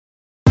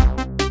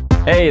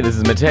Hey, this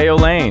is Mateo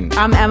Lane.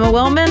 I'm Emma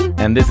Willman.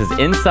 And this is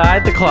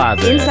Inside the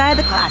Closet. Inside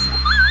the Closet.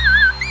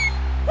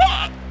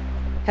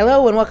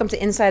 Hello and welcome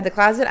to Inside the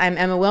Closet. I'm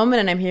Emma Willman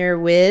and I'm here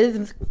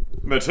with...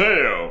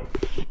 Mateo.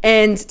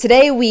 And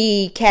today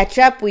we catch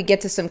up, we get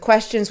to some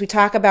questions, we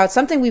talk about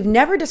something we've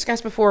never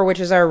discussed before,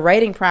 which is our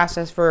writing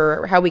process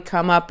for how we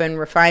come up and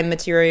refine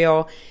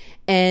material.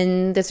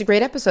 And it's a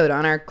great episode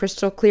on our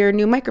crystal clear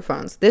new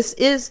microphones. This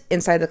is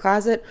Inside the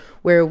Closet,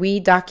 where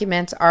we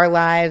document our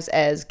lives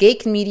as gay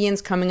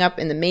comedians coming up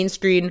in the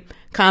mainstream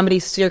comedy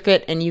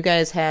circuit, and you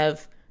guys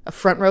have a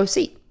front row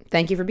seat.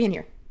 Thank you for being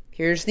here.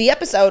 Here's the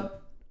episode.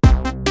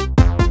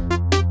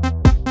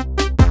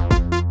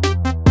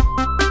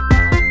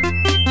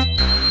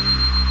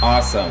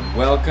 Awesome.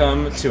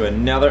 Welcome to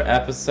another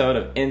episode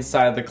of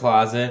Inside the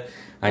Closet.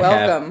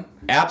 Welcome. Have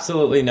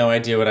absolutely no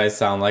idea what I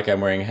sound like.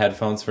 I'm wearing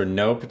headphones for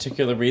no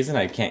particular reason.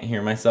 I can't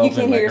hear myself. You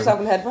can't hear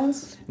yourself in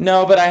headphones?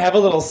 No, but I have a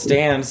little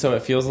stand, so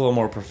it feels a little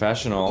more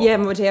professional. Yeah,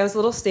 Mateo's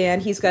little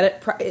stand. He's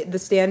got the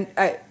stand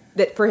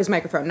that for his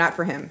microphone, not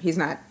for him. He's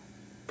not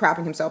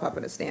propping himself up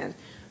in a stand.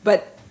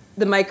 But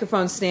the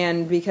microphone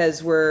stand,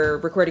 because we're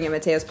recording at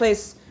Mateo's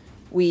place,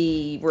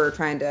 we were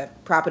trying to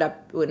prop it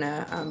up in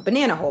a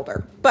banana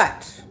holder.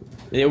 But...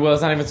 Well,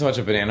 it's not even so much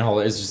a banana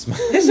holder. It's just a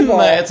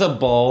bowl. It's a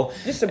bowl.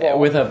 Just a bowl.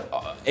 With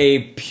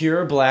a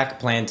pure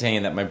black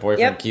plantain that my boyfriend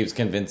Yep. keeps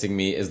convincing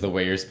me is the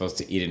way you're supposed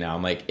to eat it now.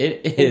 I'm like,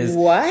 it is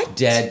What?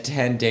 dead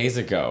 10 days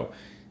ago.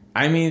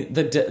 I mean,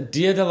 the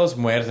Dia de los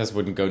Muertos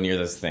wouldn't go near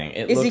this thing.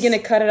 Is he going to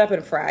cut it up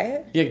and fry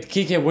it? Yeah,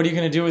 Kike, what are you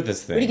going to do with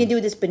this thing? What are you going to do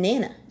with this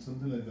banana?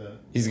 Something like that.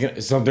 He's going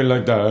to... Something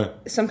like that.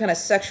 Some kind of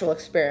sexual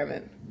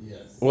experiment.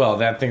 Yes. Well,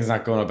 that thing's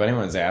not going up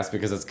anyone's ass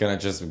because it's going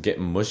to just get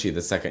mushy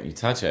the second you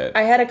touch it.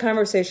 I had a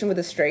conversation with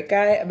a straight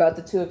guy about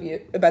the two of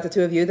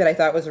you that I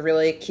thought was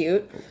really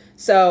cute.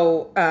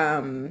 So,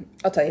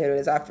 I'll tell you who it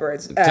is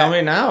afterwards. Tell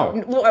me now.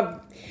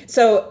 Well,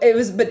 so it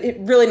was,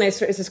 really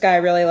nice. It's this guy I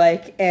really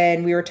like,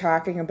 and we were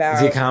talking about.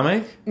 Is he a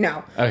comic?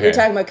 No, Okay. we were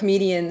talking about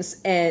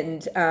comedians,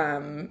 and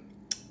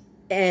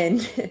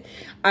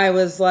I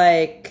was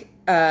like,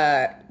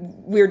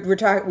 we were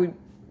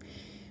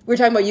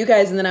talking about you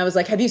guys, and then I was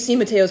like, have you seen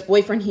Mateo's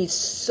boyfriend? He's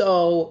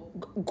so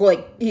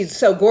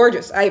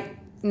gorgeous.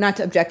 Not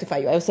to objectify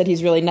you, I said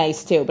he's really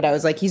nice too, but I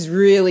was like, he's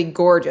really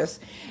gorgeous.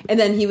 And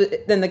then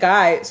the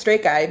guy,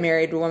 straight guy,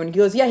 married a woman. He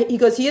goes, yeah,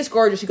 he is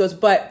gorgeous. He goes,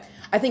 but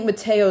I think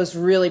Mateo's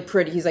really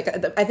pretty. He's like,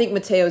 I think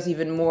Mateo's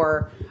even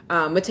more,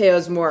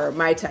 Mateo's more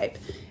my type.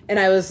 And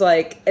I was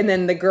like, and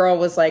then the girl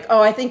was like,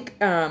 oh, I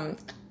think,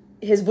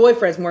 his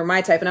boyfriend's more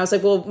my type. And I was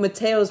like, well,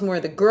 Mateo's more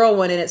the girl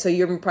one in it, so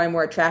you're probably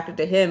more attracted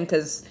to him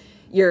because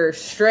you're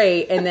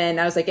straight. And then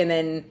I was like, and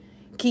then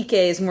Kike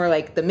is more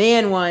like the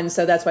man one,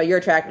 so that's why you're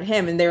attracted to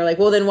him. And they were like,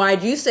 well, then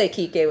why'd you say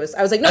Kike was...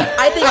 I was like, no,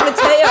 I think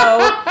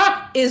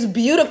Mateo is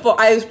beautiful.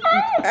 I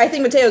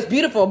think Mateo's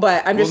beautiful,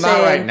 but I'm just saying...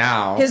 not right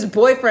now. His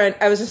boyfriend,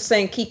 I was just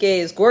saying Kike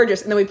is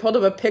gorgeous. And then we pulled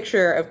up a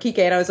picture of Kike,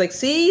 and I was like,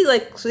 see?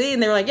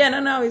 And they were like, yeah,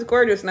 no, he's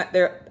gorgeous. And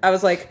I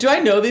was like... Do I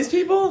know these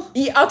people?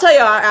 Yeah, I'll tell you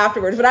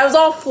afterwards, but I was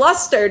all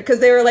flustered because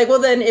they were like,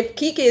 well, then if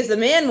Kike is the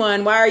man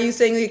one, why are you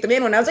saying like the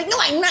man one? I was like, no,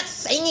 I'm not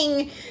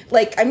saying...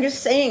 I'm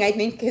just saying I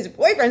think his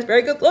boyfriend's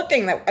very good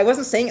looking. I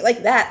wasn't saying it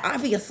like that,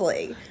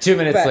 obviously. 2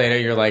 minutes later,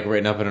 you're like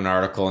written up in an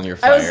article and you're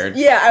fired.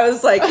 I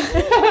was like,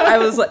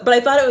 but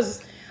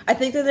I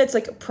think that it's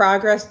like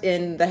progress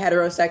in the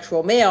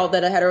heterosexual male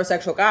that a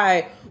heterosexual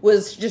guy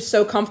was just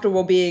so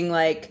comfortable being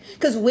like,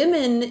 because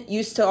women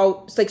used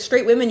to,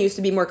 straight women used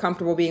to be more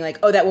comfortable being like,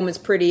 oh, that woman's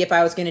pretty. If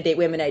I was going to date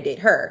women, I'd date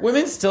her.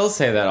 Women still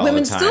say that all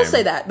Women the time. still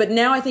say that, but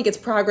now I think it's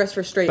progress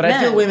for straight But men.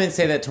 I feel women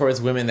say that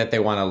towards women that they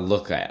want to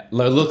look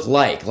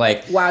like.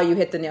 Like, wow, you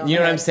hit the nail on the you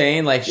know what head. I'm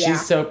saying? Like, Yeah.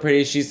 she's so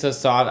pretty, she's so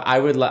soft. I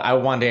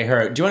want to date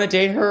her. Do you want to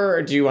date her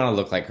or do you want to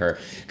look like her?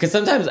 Because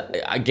sometimes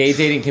gay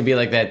dating can be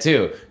like that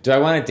too. Do I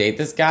want to date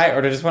this guy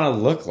or do I just want to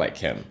look like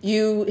him?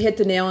 You hit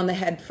the nail on the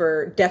head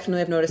for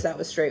definitely. I've noticed that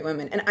with straight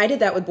women, and I did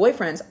that with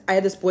boyfriends. I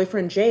had this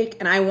boyfriend Jake,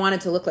 and I wanted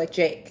to look like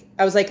Jake.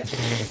 I was like,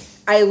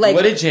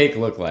 What did Jake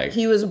look like?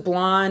 He was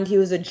blonde. He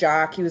was a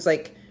jock. He was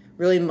like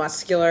really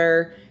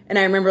muscular, and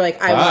I remember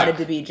I wanted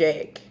to be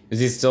Jake. Is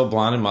he still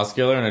blonde and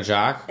muscular and a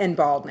jock? And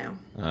bald now.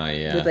 Oh,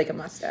 yeah. With a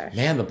mustache.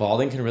 Man, the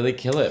balding can really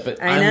kill it.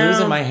 But I I'm know.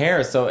 losing my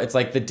hair, so it's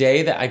like the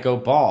day that I go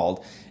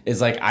bald is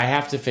like I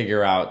have to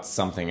figure out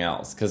something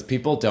else because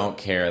people don't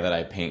care that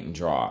I paint and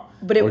draw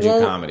or do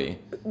comedy.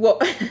 Well,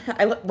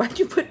 why'd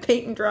you put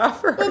paint and draw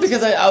first? Well,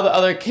 because all the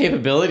other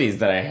capabilities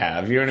that I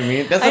have. You know what I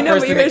mean? That's the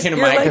first thing that came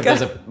to mind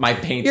because my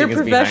painting you're is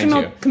a behind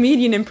professional you.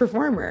 comedian and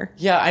performer.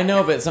 Yeah, I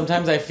know, but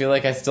sometimes I feel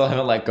like I still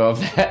haven't let go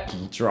of that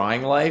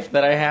drawing life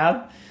that I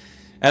have.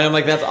 And I'm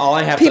like, that's all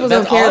I have. People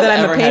don't care that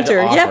I'm a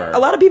painter. Yeah, Yeah, a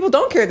lot of people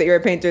don't care that you're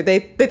a painter. They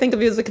think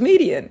of you as a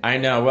comedian. I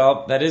know.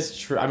 Well, that is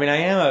true. I mean, I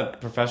am a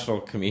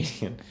professional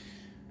comedian.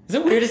 Is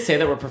it weird to say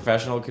that we're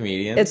professional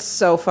comedians? It's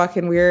so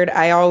fucking weird.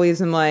 I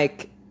always am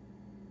like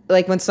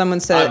like when someone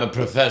said I'm a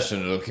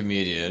professional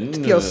comedian.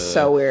 It feels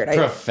so weird.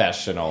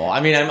 Professional. I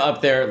mean, I'm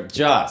up there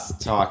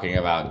just talking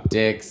about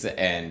dicks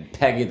and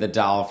Peggy the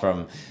doll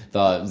from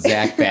the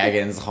Zach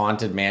Baggins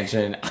Haunted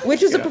Mansion.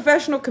 which is a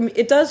professional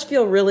it does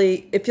feel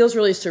really, it feels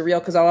really surreal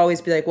because I'll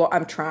always be like, well,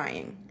 I'm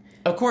trying.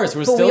 Of course,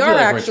 But still we feel are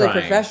like actually we're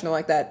trying. professional,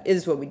 like that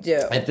is what we do.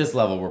 At this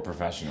level, we're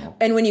professional.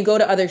 And when you go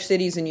to other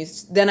cities and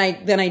then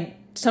I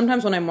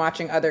sometimes when I'm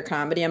watching other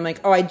comedy, I'm like,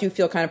 oh, I do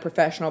feel kind of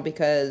professional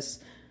because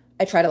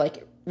I try to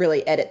like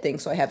really edit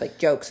things so I have like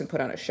jokes and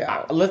put on a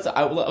show.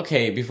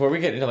 Okay, before we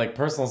get into like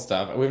personal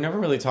stuff, we've never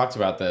really talked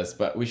about this,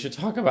 but we should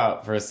talk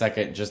about for a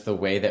second just the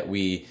way that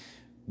we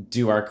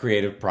do our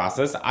creative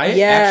process. I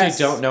actually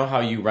don't know how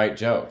you write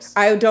jokes.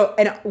 I don't.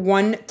 And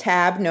one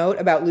tab note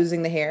about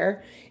losing the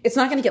hair. It's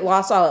not going to get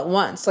lost all at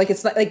once. Like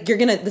it's not like you're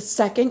gonna the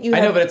second you. I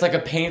know, but it's like a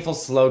painful,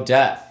 slow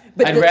death.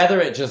 But I'd rather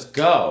it just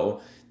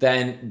go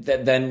than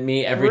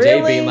me every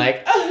day being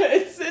like, oh,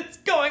 it's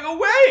going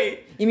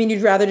away. You mean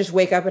you'd rather just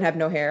wake up and have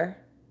no hair?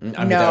 I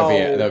mean,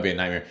 that would be a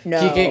nightmare. No.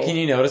 Kike, can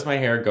you notice my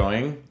hair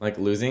going, like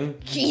losing?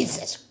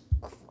 Jesus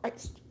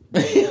Christ.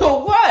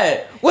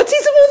 What? What's he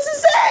supposed to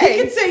say?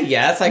 He can say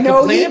yes. I No,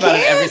 complain he about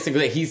it can't. every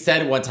single day. He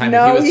said one time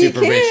No, if he was he super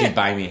rich, can't. he'd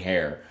buy me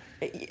hair.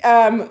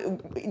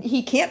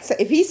 He can't say.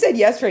 If he said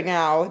yes right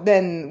now,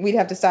 then we'd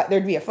have to stop.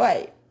 There'd be a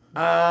fight.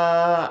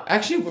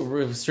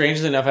 Actually,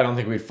 strangely enough, I don't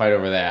think we'd fight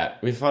over that.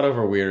 We fought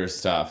over weirder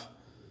stuff.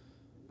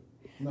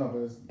 No, but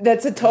it's,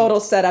 That's a total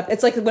setup.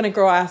 It's like when a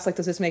girl asks, like,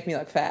 does this make me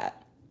look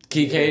fat?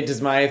 Kike,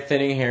 does my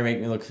thinning hair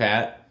make me look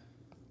fat?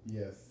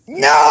 yes.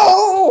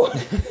 No!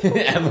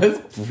 Emma's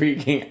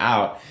freaking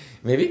out.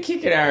 Maybe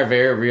Kike and I are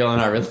very real in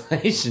our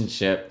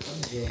relationship.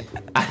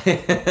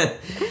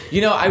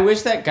 I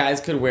wish that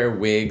guys could wear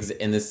wigs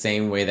in the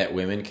same way that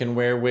women can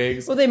wear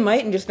wigs. Well, they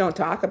might and just don't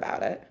talk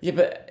about it. Yeah,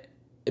 but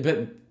I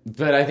think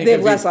They have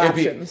it'd less it'd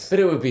options. But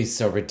it would be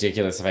so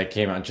ridiculous if I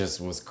came out and just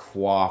was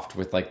coiffed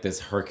with like this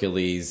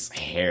Hercules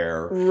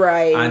hair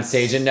Right. on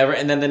stage and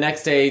then the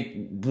next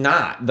day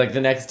not. Like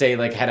the next day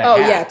like had a Oh,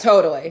 hat. yeah,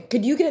 totally.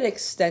 Could you get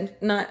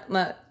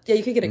yeah,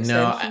 you could get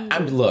No,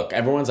 extensions. look,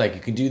 everyone's like,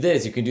 you can do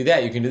this, you can do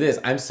that, you can do this.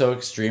 I'm so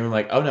extreme. I'm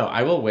like, oh no,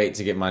 I will wait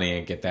to get money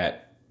and get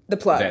that. The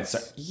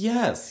plugs.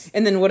 Yes.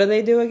 And then what do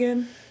they do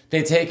again?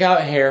 They take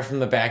out hair from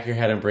the back of your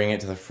head and bring it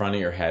to the front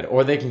of your head,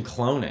 or they can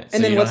clone it.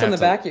 And then what's on the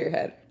back of your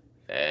head?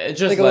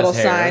 Just Like a less little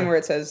hair. sign where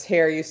it says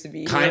hair used to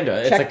be here.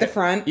 Kinda. Check the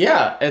front.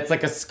 Yeah, it's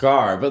like a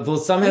scar. But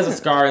some has a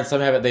scar and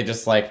some have it, they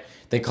just like,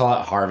 they call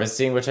it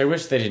harvesting, which I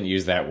wish they didn't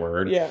use that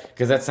word. Yeah.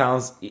 Because that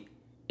sounds,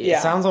 Yeah.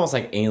 sounds almost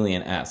like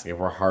alien-esque if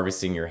we're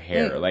harvesting your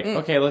hair.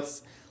 Okay,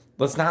 let's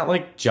not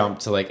like jump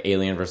to like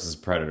Alien versus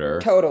Predator.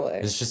 Totally.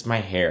 It's just my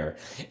hair.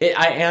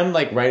 I am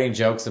like writing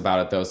jokes about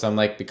it though, so I'm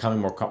like becoming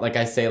more like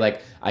I say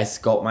like I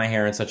sculpt my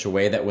hair in such a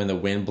way that when the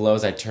wind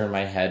blows, I turn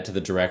my head to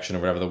the direction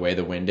of whatever the way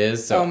the wind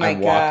is. So Oh my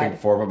I'm walking God.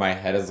 forward, but my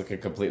head is looking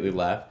completely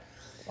left.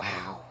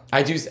 Wow.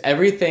 I do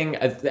everything.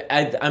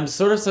 I'm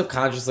sort of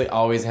subconsciously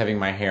always having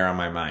my hair on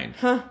my mind.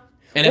 Huh.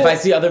 And if I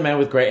see other men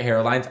with great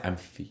hairlines, I'm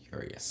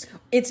furious.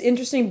 It's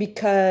interesting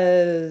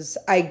because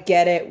I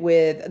get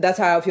it that's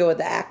how I feel with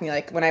the acne.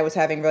 Like when I was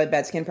having really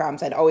bad skin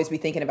problems, I'd always be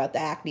thinking about the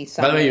acne.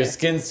 By the way, your somewhere.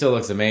 skin still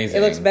looks amazing.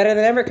 It looks better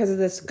than ever because of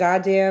this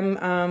goddamn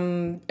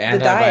the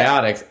diet.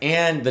 Antibiotics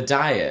and the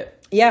diet.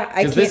 Yeah,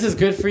 I Because can't. this is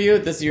good for you.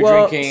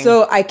 You're drinking.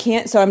 So I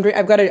can't. So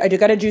I got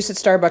a juice at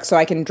Starbucks, so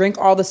I can drink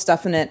all the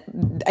stuff in it.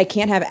 I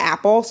can't have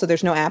apple, so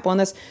there's no apple in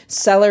this.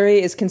 Celery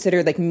is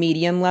considered like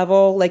medium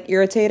level, like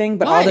irritating,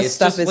 but all Why? this It's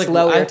stuff just is like,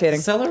 low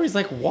irritating. Celery's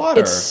like water.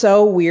 It's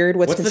so weird.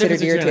 What's the considered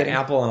difference between irritating? an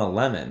apple and a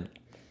lemon?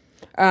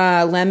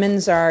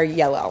 Lemons are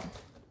yellow,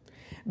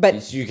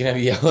 but So you can have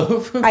yellow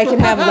food. I can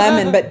have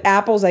lemon, but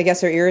apples, I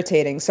guess, are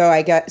irritating.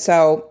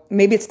 So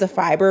maybe it's the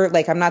fiber.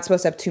 Like I'm not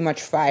supposed to have too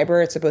much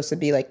fiber. It's supposed to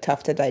be like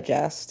tough to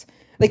digest.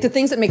 Like the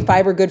things that make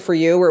fiber good for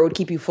you, where it would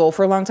keep you full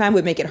for a long time,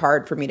 would make it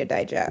hard for me to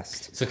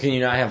digest. So can you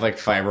not have like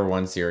Fiber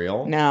One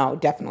cereal? No,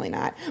 definitely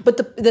not. But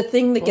the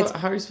thing that gets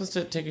How are you supposed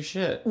to take a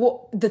shit?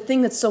 well, the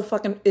thing that's so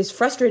fucking is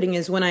frustrating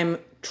is when I'm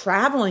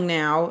traveling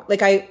now.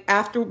 Like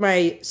after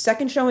my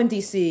second show in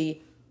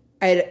DC,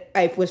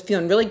 I was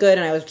feeling really good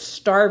and I was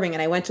starving,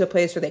 and I went to a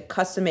place where they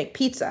custom make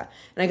pizza,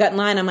 and I got in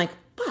line. I'm like,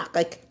 fuck,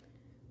 like.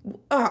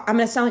 Oh, I'm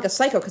gonna sound like a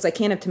psycho because I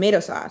can't have tomato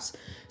sauce.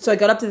 So I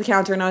got up to the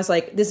counter and I was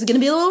like, "This is gonna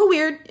be a little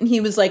weird." And he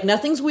was like,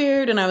 "Nothing's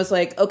weird." And I was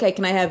like, "Okay,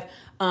 can I have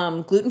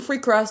gluten-free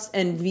crust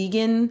and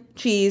vegan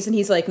cheese?" And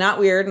he's like, "Not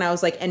weird." And I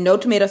was like, "And no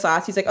tomato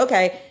sauce." He's like,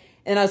 "Okay."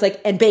 And I was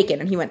like, "And bacon."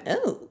 And he went,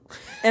 "Oh."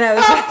 And I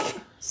was like,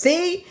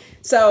 "See."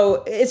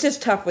 So it's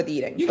just tough with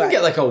eating. You but can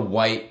get like a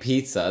white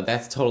pizza.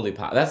 That's totally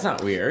That's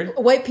not weird.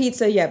 white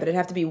pizza, yeah, but it'd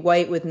have to be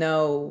white with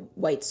no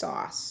white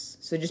sauce.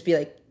 So just be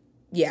like,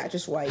 yeah,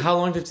 just white. How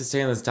long do you have to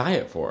stay on this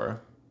diet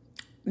for?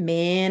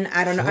 Man,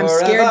 I don't know.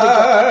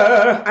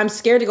 Forever. I'm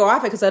scared to go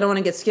off it because I don't want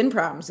to get skin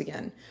problems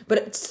again. But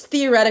it's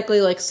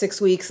theoretically like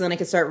 6 weeks, and then I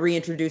can start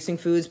reintroducing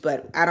foods.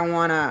 But I don't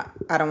want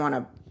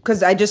to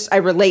because I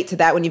relate to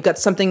that when you've got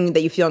something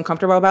that you feel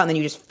uncomfortable about, and then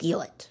you just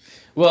feel it.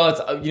 Well,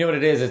 it's you know what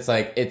it is. It's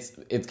like it's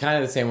kind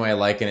of the same way I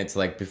liken it to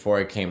like before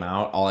I came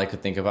out. All I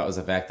could think about was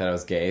the fact that I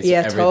was gay. So Yeah,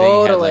 everything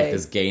totally. had like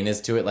this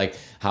gayness to it. Like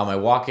how am I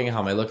walking? How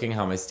am I looking?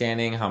 How am I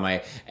standing? How am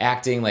I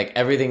acting? Like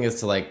everything is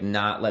to like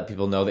not let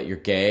people know that you're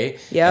gay.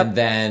 Yep. And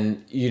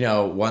then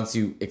once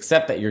you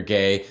accept that you're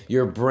gay,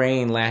 your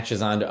brain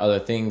latches onto other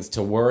things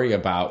to worry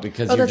about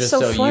because you're that's just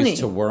so funny.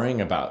 used to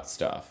worrying about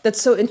stuff.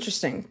 That's so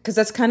interesting because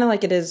that's kind of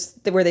like it is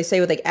where they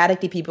say with like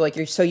addicty people, like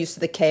you're so used to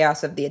the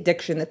chaos of the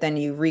addiction that then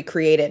you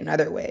recreate it in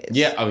other ways.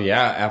 Yeah. Oh,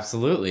 yeah.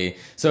 Absolutely.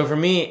 So for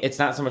me, it's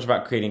not so much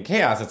about creating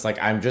chaos. It's like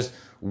I'm just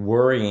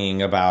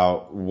worrying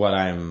about what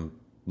I'm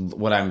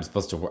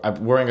supposed to.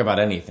 I'm worrying about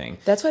anything.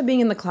 That's why being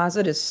in the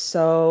closet is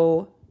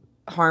so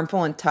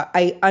harmful and tough.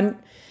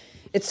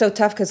 It's so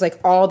tough because like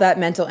all that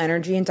mental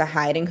energy into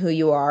hiding who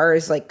you are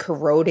is like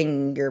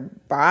corroding your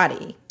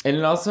body. And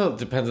it also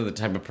depends on the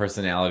type of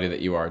personality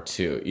that you are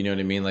too. You know what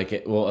I mean? Like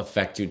it will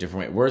affect you a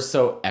different way. We're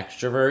so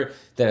extrovert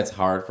that it's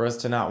hard for us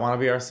to not want to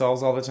be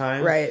ourselves all the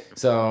time. Right.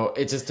 So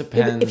it just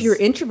depends. If you're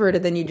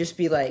introverted, then you just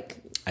be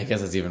like, I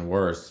guess it's even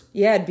worse.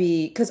 yeah, it'd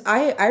be because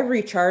I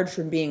recharge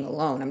from being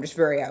alone. I'm just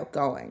very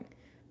outgoing,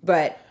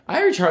 but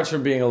I recharge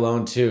from being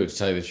alone too. To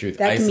tell you the truth,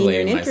 that can mean you're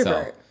an isolating introvert.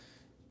 myself.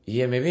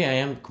 Yeah, maybe I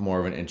am more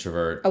of an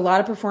introvert. A lot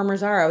of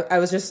performers are. I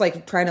was just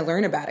like trying to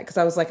learn about it because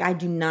I was like, I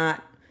do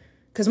not.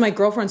 Because my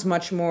girlfriend's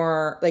much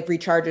more like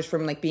recharges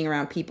from like being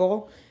around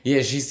people.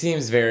 Yeah, she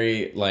seems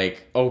very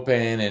like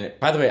open. And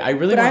by the way, I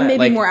really But want I'm to maybe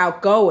like more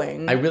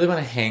outgoing. I really want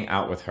to hang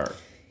out with her.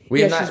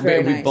 We Yeah, have she's not.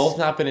 very We've nice. both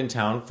not been in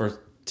town for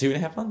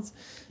 2.5 months.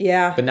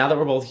 Yeah. But now that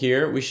we're both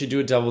here, we should do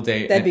a double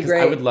date. That'd be 'cause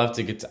great. I would love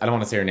to get to, I don't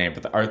want to say her name,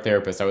 but the art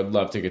therapist, I would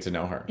love to get to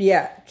know her.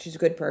 Yeah, she's a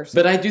good person.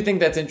 But I do think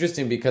that's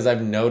interesting because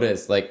I've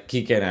noticed, like,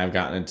 Kika and I have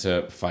gotten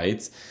into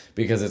fights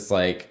because it's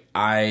like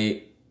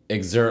I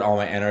exert all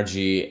my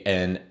energy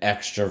and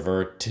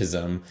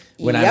extrovertism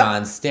when Yep. I'm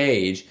on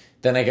stage.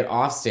 Then I get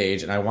off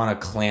stage and I want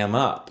to clam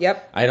up.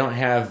 Yep.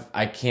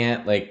 I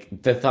can't, like,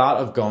 the thought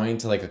of going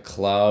to, like, a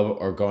club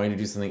or going to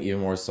do something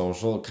even more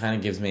social kind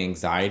of gives me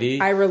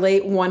anxiety. I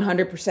relate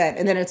 100%.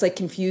 And then it's like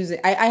confusing.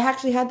 I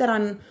actually had that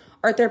on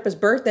Art Therapist's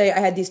birthday. I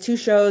had these 2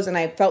 shows and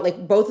I felt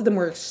like both of them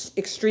were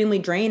extremely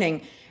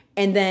draining.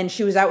 And then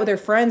she was out with her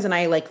friends and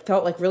I like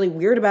felt like really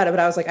weird about it.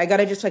 But I was like, I got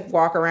to just like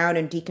walk around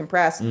and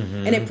decompress.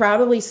 Mm-hmm. And it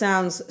probably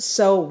sounds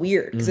so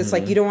weird because it's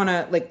like, you don't want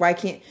to like, why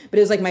can't, but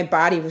it was like my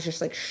body was just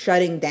like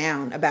shutting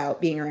down about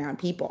being around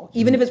people.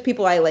 Even if it's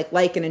people I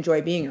like and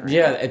enjoy being around.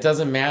 Yeah, it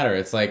doesn't matter.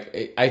 It's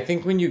like I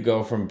think when you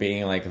go from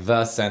being like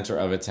the center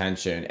of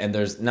attention, and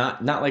there's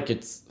not like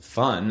it's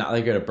fun, not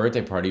like you're at a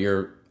birthday party.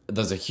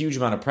 There's a huge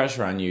amount of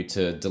pressure on you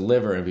to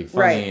deliver and be funny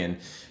Right. and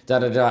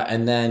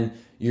and then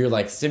you're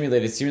like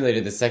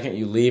stimulated. The second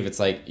you leave, it's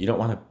like I don't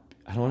want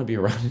to be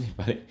around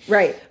anybody.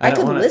 Right. I I could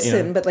don't wanna,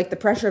 listen, but like the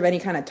pressure of any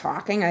kind of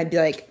talking, I'd be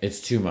like,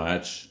 it's too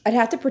much. I'd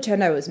have to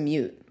pretend I was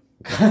mute.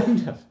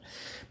 Kind of.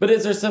 But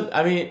is there some,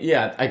 I mean,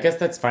 yeah, I guess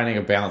that's finding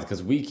a balance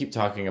because we keep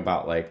talking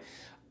about like,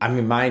 I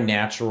mean, my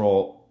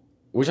natural,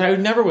 which I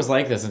never was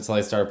like this until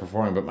I started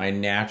performing, but my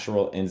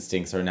natural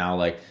instincts are now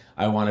like,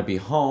 I want to be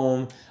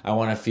home. I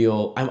want to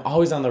feel, I'm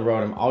always on the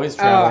road. I'm always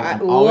traveling. I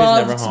I'm always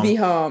love never to home. be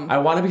home. I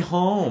want to be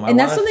home. And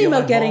that's something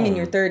about getting in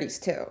your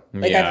 30s too.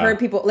 Like Yeah. I've heard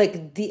people like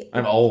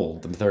I'm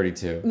old. I'm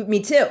 32.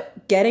 me too.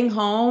 Getting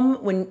home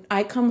when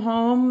I come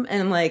home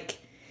and like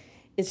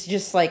it's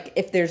just like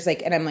if there's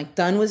like and I'm like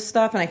done with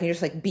stuff and I can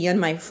just like be on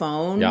my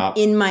phone Yeah.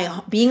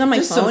 being on my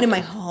Just phone some- in my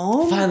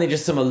home. Finally,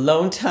 just some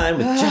alone time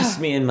with just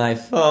me and my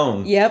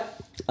phone.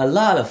 Yep. A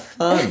lot of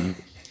fun.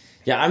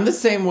 Yeah, I'm the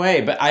same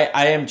way, but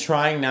I am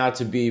trying now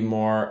to be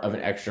more of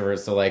an extrovert.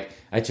 So, like,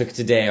 I took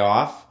today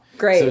off.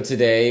 Great. So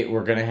today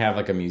we're going to have,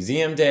 like, a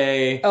museum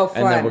day. Oh,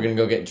 And then fun. we're going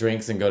to go get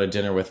drinks and go to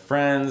dinner with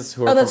friends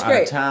who are Oh, that's from out of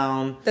great.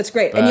 town. That's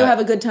great. But And you'll have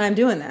a good time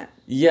doing that.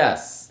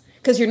 Yes.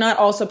 Because you're not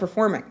also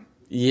performing.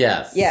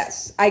 Yes.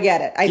 Yes. I get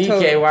it. I DK,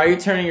 totally why are you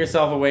turning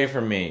yourself away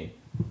from me?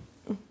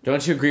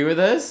 Don't you agree with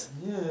this?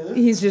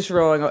 He's just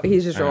rolling We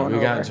got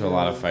over. into a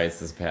lot of fights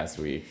this past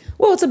week.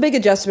 Well, it's a big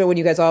adjustment when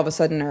you guys all of a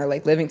sudden are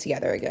like living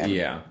together again.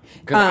 Yeah.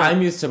 Because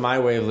I'm used to my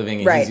way of living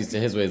and Right. he's used to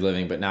his way of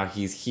living, but now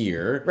he's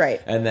here.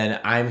 Right. And then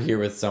I'm here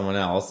with someone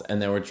else,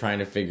 and then we're trying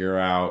to figure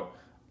out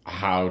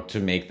how to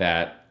make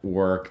that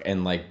work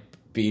and like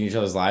be in each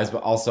other's lives,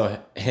 but also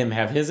him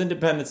have his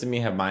independence and me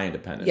have my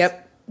independence.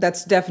 Yep.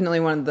 That's definitely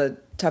one of the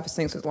toughest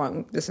things with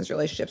long distance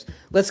relationships.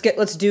 Let's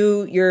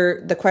do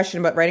the question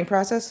about writing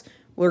process.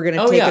 We're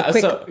gonna take a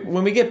quick So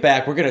when we get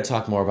back, we're going to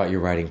talk more about your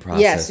writing process.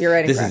 Yes, your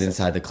writing This process. is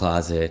Inside the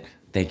Closet.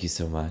 Thank you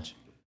so much.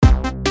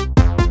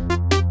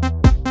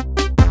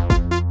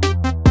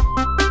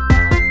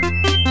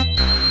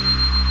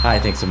 Hi,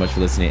 thanks so much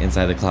for listening to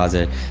Inside the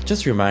Closet.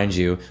 Just to remind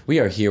you, we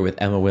are here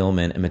with Emma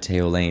Willman and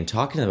Mateo Lane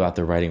talking about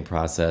the writing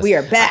process. We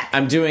are back.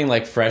 I'm doing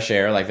like fresh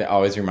air, like they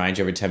always remind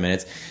you every 10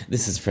 minutes.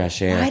 This is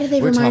fresh air. Why do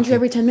they We're remind you talking-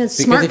 every 10 minutes?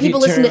 Because Smart if you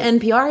people listen to turn-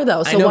 NPR though,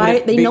 I so know, but why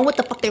it- they be- know what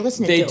the fuck they're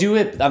listening They to. do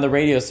it on the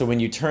radio, so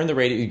when you turn the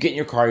radio, you get in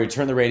your car, you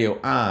turn the radio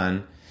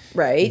on.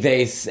 Right.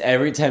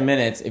 Every 10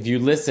 minutes, if you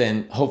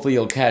listen, hopefully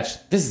you'll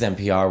catch, this is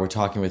NPR, we're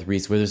talking with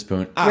Reese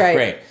Witherspoon. Right.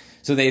 Great.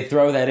 So they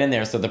throw that in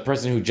there so the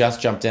person who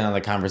just jumped in on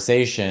the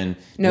conversation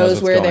knows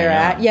what's where going they're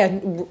at. on. Yeah,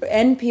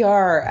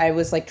 NPR, I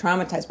was like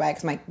traumatized by it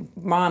because my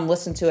mom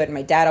listened to it and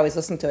my dad always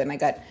listened to it,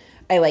 and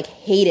I like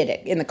hated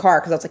it in the car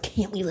because I was like,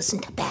 can't we listen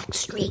to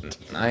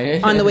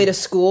Backstreet on the way to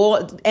school?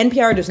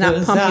 NPR does not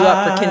pump you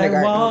up for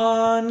kindergarten.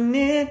 I want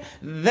it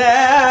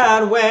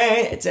that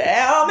way.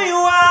 Tell me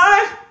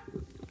why.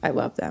 I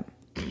love them.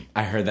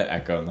 I heard that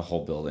echo in the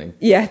whole building.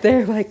 Yeah,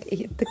 they're like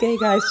the gay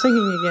guys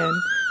singing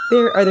again.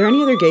 Are there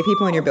any other gay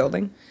people in your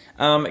building?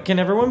 Can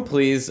everyone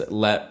please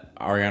let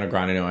Ariana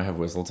Grande know I have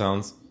whistle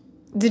tones?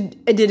 Did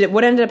it?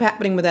 What ended up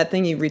happening with that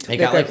thing you retweeted? It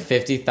got like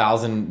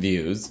 50,000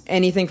 views.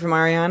 Anything from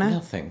Ariana?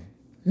 Nothing.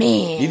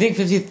 Man, You think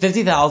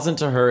 50,000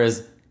 to her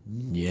is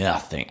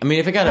nothing? I mean,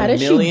 if it got How a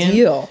does she million,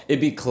 deal? it'd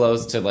be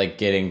close to like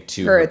getting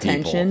to Her people.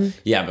 attention?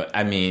 Yeah, but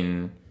I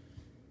mean,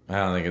 I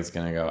don't think it's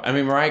gonna go. I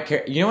mean, Mariah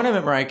Carey. You know when I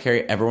met Mariah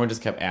Carey, everyone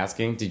just kept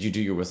asking, "Did you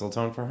do your whistle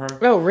tone for her?"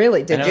 Oh,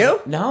 really? Did And I you? was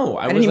like, no,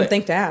 I didn't was even like-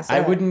 think to ask I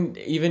that. wouldn't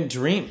even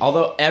dream.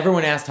 Although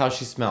everyone asked how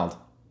she smelled.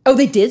 Oh,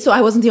 they did. So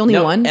I wasn't the only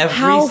No, one. every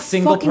How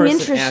single fucking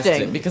person asked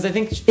interesting! it because I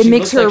think It she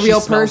makes looks her a like she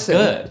real smells person,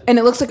 good. and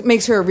it looks like it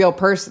makes her a real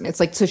person. It's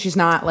like so she's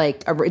not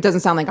like it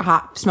doesn't sound like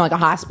smell like a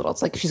hospital.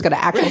 It's like she's got an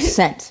actual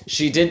scent.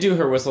 She did do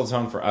her whistle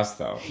tone for us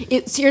though.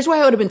 Here's why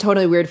it would have been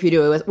totally weird if you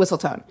do a whistle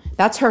tone.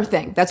 That's her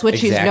thing. That's what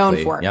she's known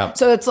Exactly, for. yep.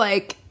 So it's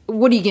like,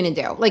 what are you gonna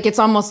do? Like it's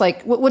almost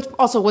like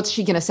what's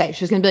she gonna say?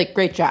 She's gonna be like,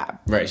 "Great job."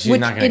 Right, she's Which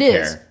not gonna it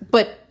is, care.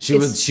 but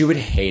She would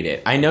hate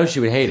it. I know she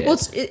would hate it. Well,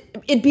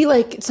 it'd be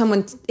like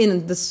someone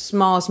in the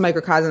smallest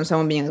microcosm,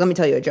 someone being like, "Let me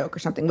tell you a joke" or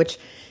something, which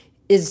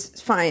is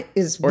fine.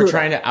 Is or brutal.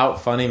 trying to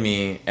out funny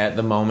me at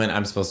the moment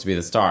I'm supposed to be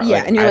the star.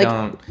 Yeah, and you're I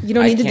like, you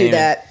don't need to can't do even-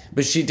 that.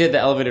 But she did the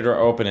elevator door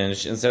open, and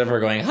instead of her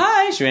going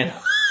hi, she went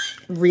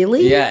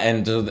Really? yeah,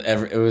 and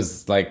it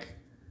was like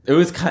it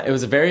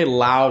was a very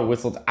loud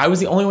whistle. I was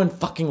the only one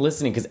fucking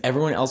listening because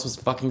everyone else was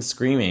fucking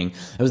screaming.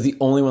 I was the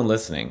only one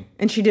listening.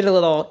 And she did a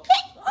little.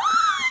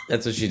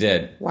 That's what she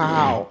did.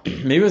 Wow.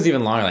 Maybe it was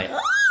even longer. Like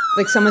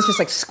Like someone's just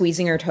like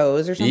squeezing her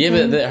toes or something.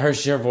 yeah, but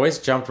her voice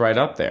jumped right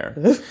up there.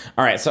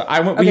 All right, so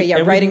I went. Okay, yeah,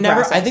 and writing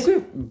never. process. I think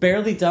we've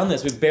barely done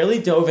this. We've barely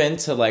dove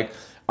into like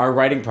our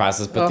writing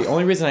process. But the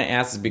only reason I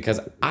asked is because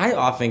I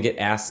often get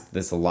asked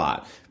this a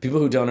lot. People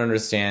who don't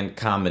understand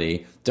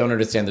comedy don't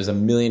understand. There's a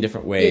million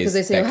different ways. Because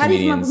they say, that well, "How do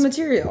you come up comedians- with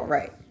material?"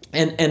 Right.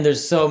 And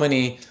there's so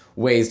many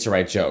ways to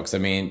write jokes. I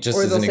mean, just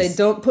Or as they'll an say,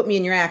 "Don't put me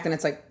in your act," and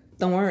it's like,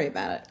 "Don't worry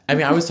about it." I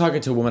mean, I was talking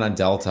to a woman on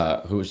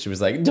Delta who she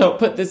was like, "Don't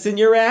put this in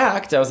your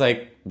act." I was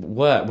like,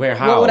 "What? Where?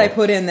 How? What would I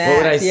put in that? What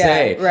would I Yeah,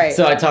 say?" right.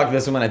 So I talked to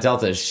this woman at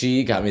Delta.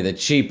 She got me the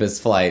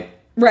cheapest flight.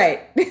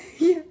 Right. But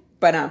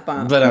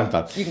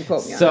you can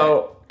quote me on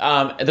So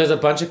there's a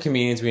bunch of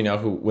comedians we know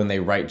who, when they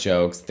write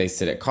jokes, they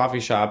sit at coffee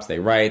shops, they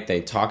write,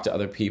 they talk to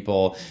other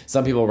people.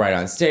 Some people write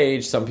on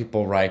stage. Some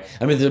people write.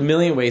 I mean, there's a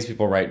million ways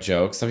people write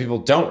jokes. Some people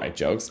don't write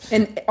jokes.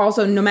 And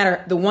also, no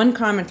matter the one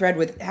common thread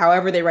with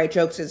however they write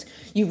jokes is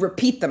you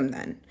repeat them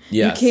then.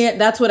 Yes. You can't,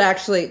 that's what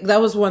actually,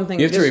 that was one thing.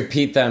 You have to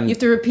repeat them. You have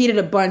to repeat it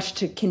a bunch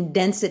to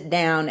condense it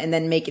down and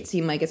then make it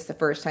seem like it's the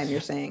first time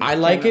you're saying it. I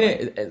like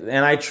it,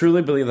 and I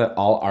truly believe that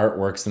all art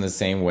works in the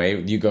same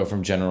way. You go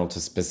from general to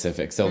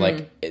specific. So,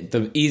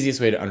 the easiest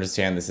way to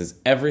understand this is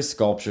every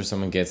sculpture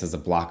someone gets is a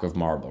block of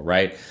marble,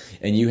 right?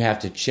 And you have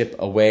to chip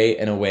away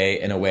and away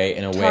and away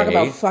and away. Talk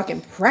about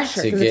fucking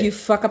pressure. to Because get- if you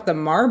fuck up the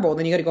marble,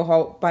 then you got to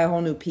go buy a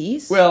whole new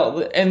piece. Well,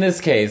 in this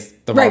case,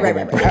 the Right.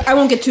 marble. I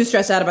won't get too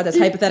stressed out about this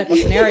hypothetical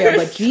scenario,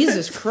 but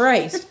Jesus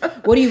Christ.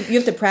 What do you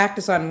have to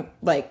practice on,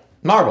 like,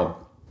 Marble.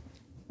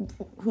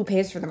 who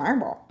pays for the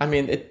marble? I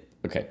mean,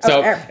 okay. So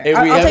Okay. if we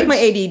I'll take haven't- my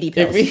ADD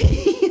pills.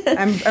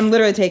 if I'm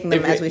literally taking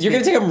them as we you're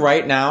gonna speak. take them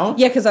right now.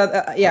 Yeah, because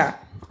yeah,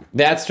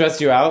 That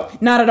stressed you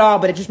out. not at all.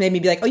 But it just made me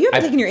be like, oh, you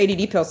haven't taken your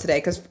ADD pills today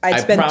because I I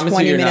spent promise you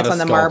 20 you're not minutes a on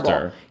the marble.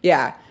 sculptor.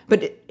 Yeah,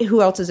 but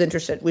who else is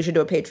interested? We should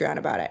do a Patreon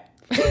about it.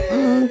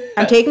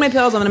 I'm taking my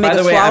pills. I'm gonna make By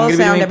a the way, I'm swallow going to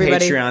be sound. doing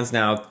Everybody, Patreons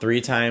now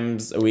 3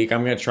 times a week.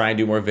 I'm going to try and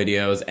do more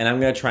videos, and I'm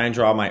going to try and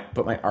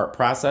put my art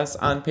process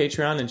on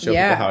Patreon and show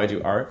Yeah. people how I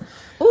do art.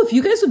 oh, if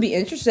you guys would be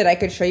interested, I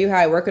could show you how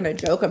I work on a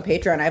joke on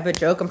Patreon. I have a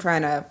joke I'm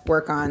trying to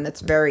work on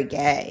that's very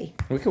gay.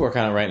 We could work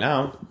on it right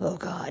now. Oh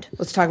God,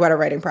 let's talk about our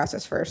writing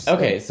process first.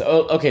 Okay,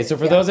 so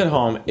for those at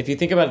home, if you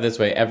think about it this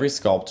way, every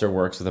sculptor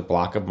works with a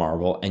block of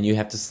marble, and you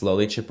have to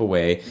slowly chip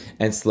away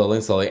and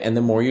slowly, and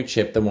the more you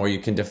chip, the more you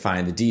can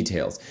define the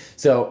details.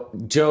 So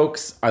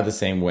jokes are the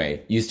same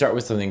way. You start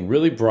with something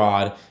really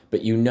broad,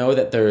 but you know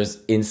that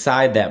there's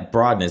inside that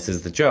broadness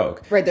is the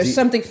joke. Right, there's So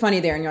something funny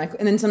there, and you're like,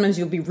 and then sometimes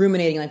you'll be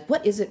ruminating, like,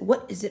 what is it?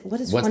 What is it?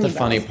 What is what's funny the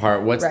funny about this?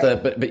 part? What's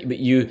Right. the but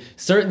you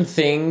certain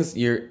things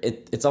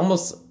it's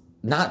almost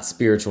not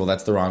spiritual,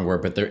 that's the wrong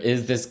word, but there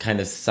is this kind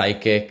of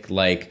psychic,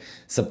 like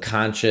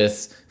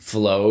subconscious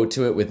flow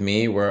to it with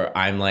me where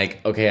I'm like,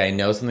 okay, I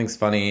know something's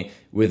funny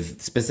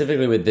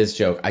specifically with this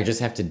joke. I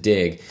just have to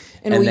dig.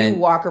 And will then you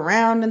walk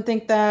around and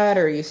think that,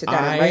 or you sit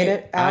down and write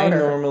it out? I or?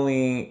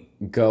 normally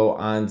go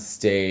on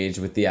stage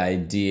with the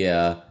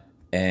idea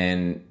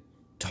and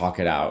talk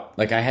it out.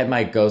 Like I had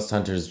my Ghost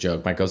Hunters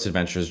joke, my Ghost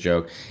Adventures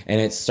joke, and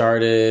it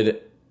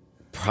started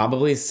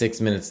probably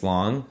 6 minutes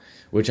long,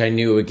 which I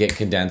knew it would get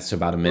condensed to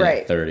about a minute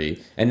Right.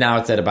 30. And now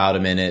it's at about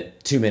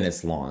 2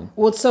 minutes long.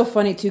 Well, it's so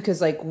funny too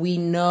because like we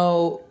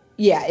know,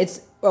 yeah,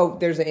 it's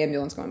there's an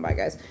ambulance going by,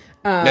 guys.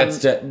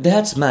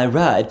 That's my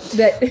ride.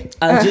 That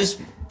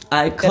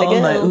I call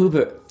go. my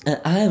Uber. And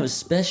I am a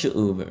special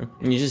Uber.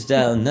 And you just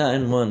dial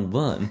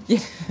 911. Yeah.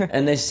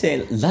 And they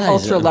say, Liza.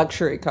 ultra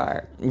luxury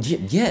car.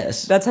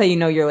 Yes. That's how you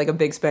know you're like a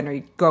big spender.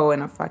 You go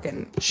in a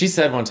fucking. She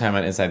said one time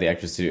on Inside the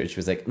Actors Studio, she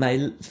was like,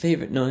 my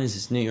favorite noise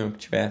is New York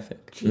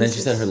traffic. And then she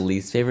said her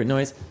least favorite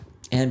noise,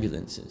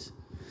 ambulances.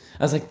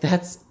 I was like,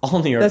 that's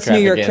all New York That's traffic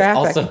New York is.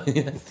 traffic. Also,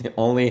 that's the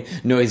only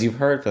noise you've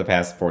heard for the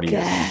past 40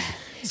 years.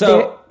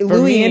 So, for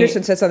Louis me-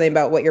 Anderson said something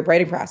about what your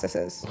writing process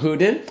is. Who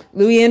did?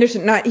 Louis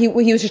Anderson, he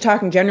was just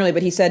talking generally,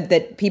 but he said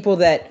that people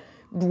that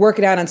work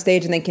it out on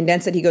stage and then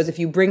condense it, he goes, if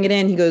you bring it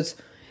in, he goes,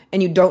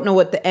 and you don't know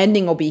what the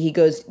ending will be, he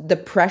goes, the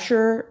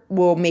pressure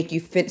will make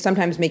you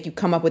sometimes make you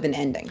come up with an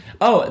ending.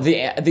 Oh, the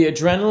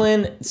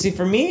adrenaline. See,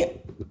 for me,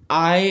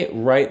 I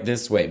write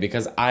this way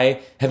because I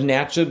have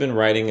naturally been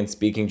writing and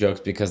speaking jokes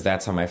because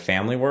that's how my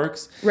family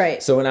works.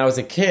 Right. So when I was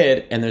a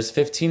kid and there's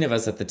 15 of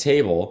us at the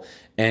table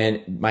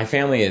and my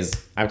family is,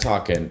 I'm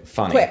talking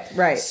funny. Quick,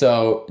 right.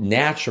 So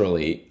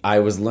naturally, I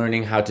was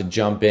learning how to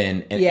jump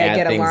in and Yeah, add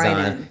get a things line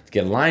on in. to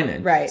get a line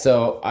in. Right.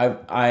 So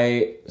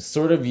I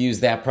sort of use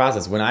that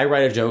process. When I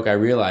write a joke, I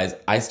realize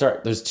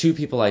there's two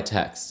people I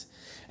text.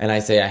 And I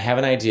say, I have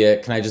an idea.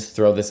 Can I just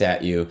throw this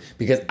at you?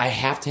 Because I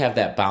have to have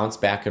that bounce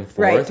back and forth.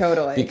 Right,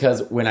 totally.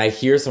 Because when I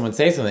hear someone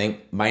say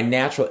something, my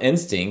natural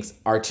instincts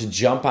are to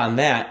jump on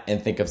that and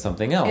think of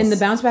something else. And the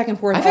bounce back and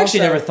forth. I've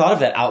actually never thought of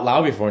that out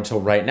loud before until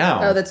right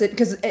now. Oh, that's it.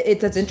 Because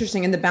that's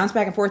interesting. And the bounce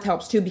back and forth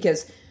helps too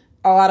because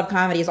a lot of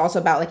comedy is also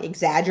about like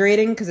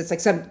exaggerating because it's like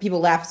some people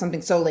laugh at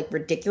something so like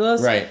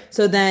ridiculous. Right.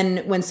 So then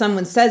when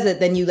someone says it,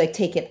 then you like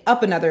take it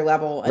up another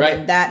level and Right.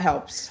 then that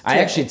helps too. I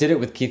actually did it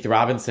with Keith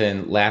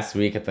Robinson last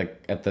week at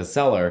the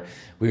Cellar.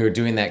 We were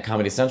doing that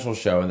Comedy Central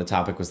show, and the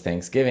topic was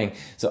Thanksgiving.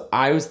 So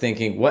I was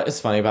thinking, what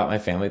is funny about my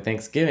family at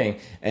Thanksgiving?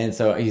 And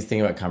so he's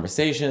thinking about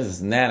conversations,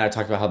 this and that. And I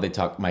talked about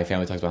how my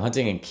family talks about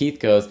hunting, and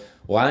Keith goes,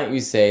 why don't you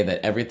say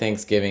that every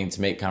Thanksgiving,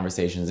 to make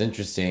conversations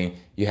interesting,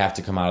 you have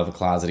to come out of the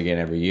closet again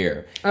every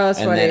year? Oh, that's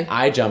and funny. then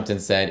I jumped and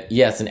said,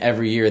 yes, and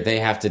every year they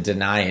have to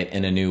deny it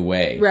in a new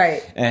way.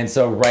 Right. And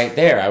so right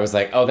there, I was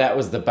like, oh, that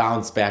was the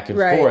bounce back and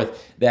Right.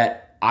 forth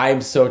that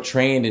I'm so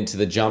trained into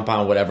the jump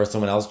on whatever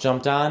someone else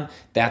jumped on.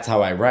 That's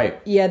how I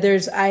write. Yeah,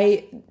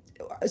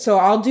 so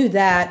I'll do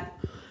that,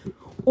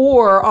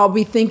 or I'll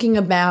be thinking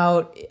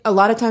about, a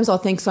lot of times I'll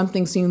think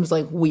something seems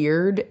like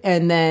weird,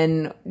 and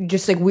then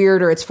just like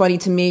weird, or it's funny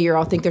to me, or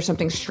I'll think there's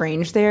something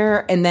strange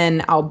there, and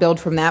then I'll build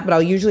from that, but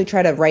I'll usually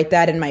try to write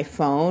that in my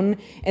phone,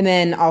 and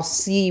then I'll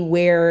see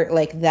where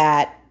like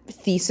that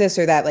thesis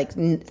or that like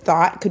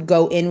thought could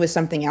go in with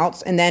something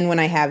else. And then when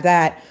I have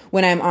that,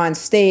 when I'm on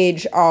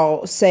stage,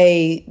 I'll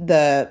say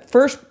the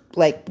first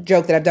like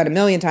joke that I've done a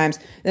million times,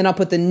 then I'll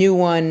put the new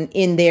one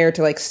in there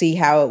to like see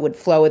how it would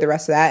flow with the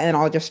rest of that, and then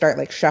I'll just start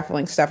like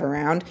shuffling stuff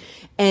around.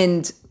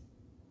 And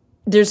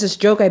there's this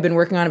joke I've been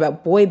working on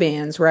about boy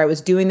bands where I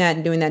was doing that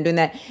and doing that and doing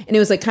that, and it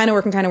was like kind of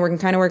working.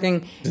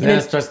 And then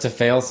it starts to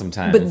fail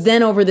sometimes. But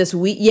then over this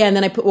week, yeah, and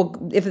then I put, well,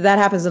 if that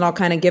happens, then I'll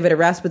kind of give it a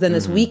rest. But then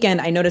this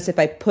weekend, I noticed if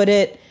I put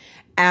it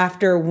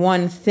after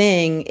one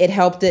thing, it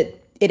helped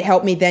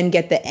me then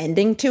get the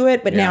ending to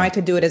it. But now Yeah. I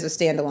could do it as a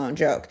standalone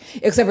joke,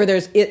 except for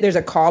there's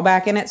a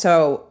callback in it.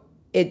 So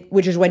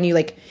which is when you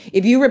like,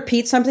 if you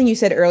repeat something you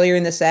said earlier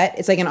in the set,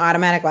 it's like an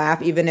automatic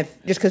laugh, even if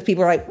just because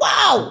people are like,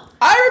 "Wow,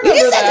 I you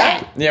remember said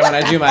that. Yeah, when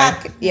I do my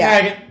fuck?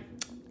 Yeah.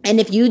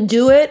 And if you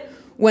do it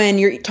when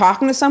you're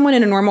talking to someone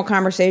in a normal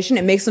conversation,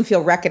 it makes them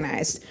feel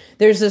recognized.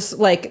 There's this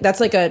like, that's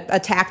like a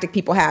tactic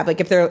people have.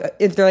 Like if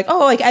they're like, oh,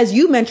 like as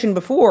you mentioned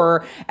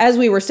before, as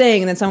we were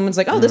saying, and then someone's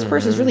like, oh, this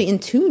person's really in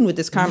tune with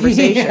this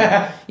conversation.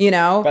 Yeah. You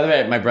know? By the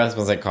way, my breath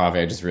smells like coffee.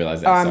 I just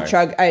realized that.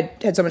 Sorry. I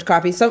had so much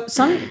coffee.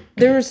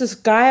 There was this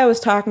guy I was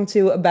talking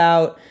to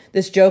about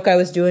this joke I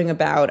was doing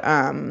about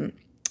how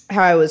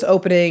I was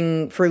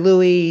opening for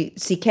Louis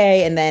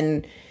C.K. and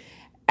then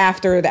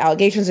after the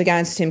allegations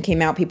against him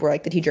came out, people were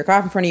like, did he jerk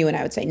off in front of you? And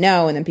I would say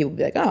no. And then people would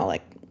be like, oh,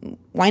 like,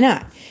 why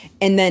not?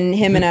 And then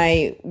him and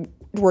I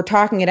were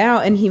talking it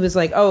out, and he was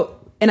like, oh,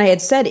 and I had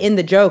said in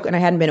the joke, and I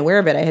hadn't been aware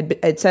of it,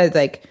 I'd said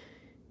like,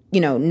 you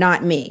know,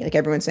 not me. Like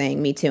everyone's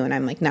saying me too, and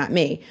I'm like, not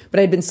me.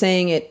 But I'd been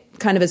saying it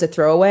kind of as a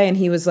throwaway, and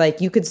he was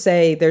like, you could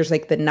say there's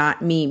like the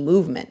not me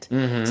movement.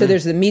 So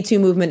there's the Me Too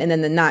movement and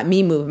then the not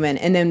me movement.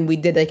 And then we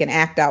did like an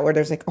act out where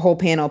there's like a whole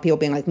panel of people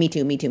being like, me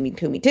too, me too, me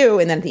too, me too.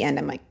 And then at the end,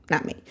 I'm like,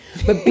 not me.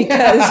 But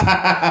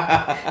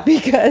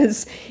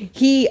because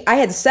I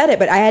had said it,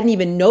 but I hadn't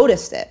even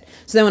noticed it.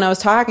 So then when I was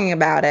talking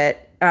about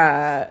it,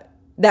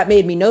 that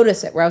made me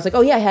notice it. Where I was like,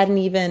 oh yeah, I hadn't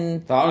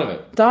even Thought of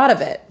it. thought of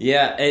it.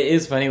 Yeah, it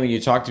is funny when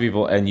you talk to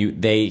people and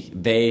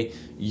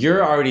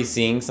you're already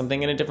seeing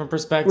something in a different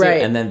perspective,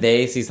 Right. and then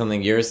they see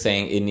something you're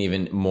saying in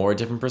even more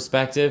different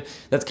perspective.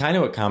 That's kind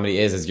of what comedy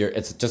is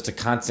it's just a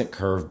constant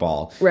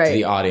curveball Right. to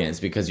the audience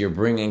because you're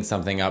bringing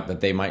something up that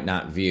they might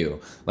not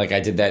view. Like I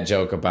did that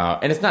joke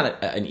about, and it's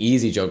not an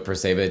easy joke per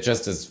se, but it's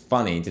just as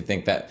funny to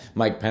think that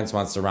Mike Pence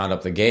wants to round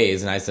up the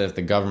gays, and I said if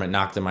the government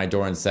knocked on my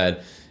door and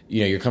said,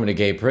 you're coming to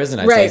gay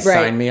prison, I'd say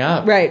sign me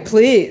up. Right,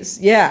 please.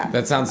 Yeah.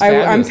 That sounds I'm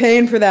fabulous.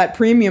 paying for that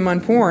premium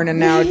on porn and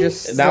now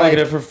just Now I like, get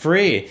it for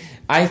free.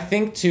 I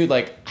think too,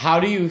 like, how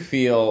do you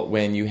feel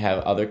when you have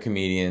other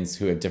comedians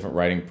who have different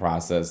writing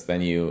process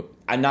than you?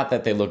 Not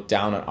that they look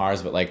down on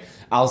ours, but like,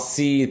 I'll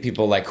see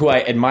people like who I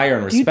admire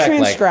and do you respect.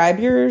 transcribe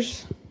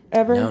yours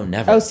ever? No,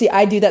 never. Oh, see,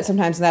 I do that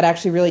sometimes and that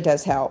actually really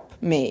does help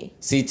me.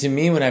 See, to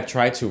me, when I've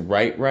tried to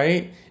write,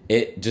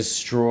 it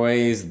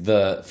destroys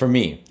for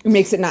me. It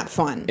makes it not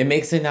fun. It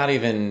makes it not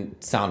even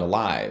sound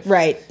alive.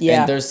 Right,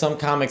 yeah. And there's some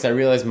comics I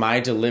realize my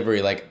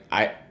delivery, like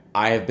I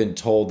have been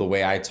told the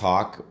way I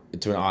talk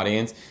to an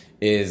audience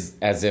is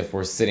as if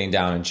we're sitting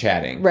down and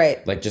chatting.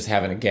 Right. Like just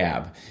having a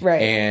gab.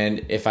 Right.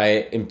 And if I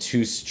am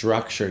too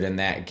structured in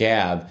that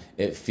gab,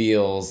 it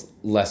feels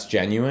less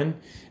genuine.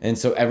 And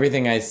so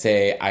everything I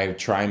say, I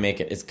try and make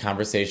it as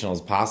conversational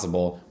as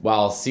possible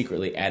while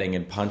secretly adding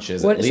in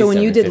punches. At least So when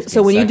every you do 15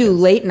 seconds.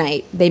 late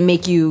night, they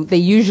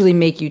usually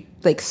make you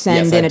like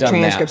send Yes, in I've a done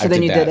transcript. that. So I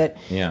then did you did that. it.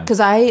 Yeah. Because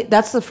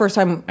that's the first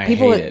time I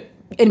people hate had, it.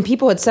 and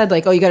people had said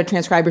like, oh, you got to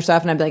transcribe your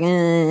stuff, and I'd be like,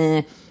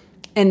 eh.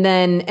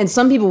 And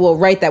some people will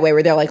write that way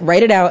where they'll like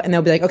write it out and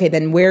they'll be like, okay,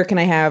 then where can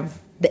I have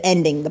the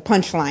ending, the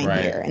punchline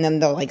Right. here? And then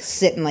they'll like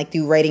sit and like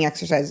do writing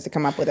exercises to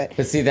come up with it.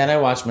 But see, then I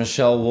watched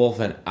Michelle Wolf,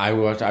 and I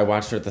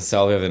watched her at the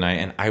Cell the other night,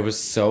 and I was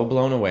so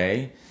blown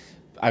away.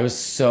 I'm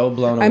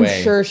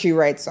sure she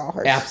writes all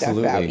her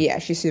Absolutely. stuff out. Yeah,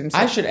 she seems.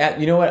 I should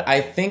add, you know what?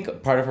 I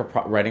think part of her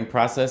writing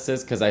process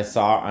is because I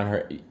saw on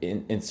her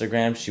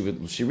Instagram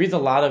she reads a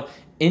lot of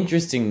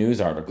interesting news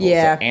articles,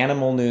 Yeah. so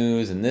animal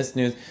news and this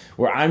news,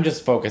 where I'm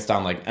just focused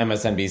on like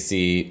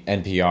MSNBC,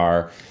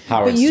 NPR,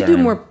 Howard But you Stern. do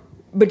more.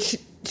 But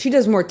she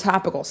does more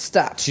topical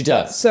stuff. She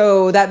does.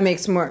 So that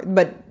makes more.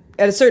 But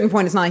at a certain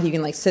point, it's not like you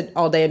can like sit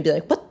all day and be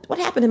like, what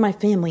happened in my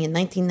family in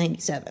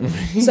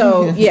 1997?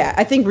 So yeah,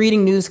 I think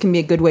reading news can be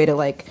a good way to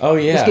like. Oh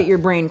yeah, just get your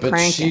brain but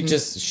cranking.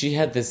 she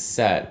had this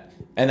set,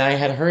 and I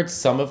had heard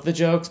some of the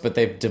jokes, but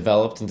they've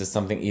developed into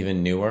something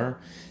even newer.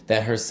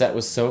 That her set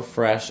was so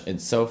fresh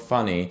and so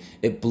funny,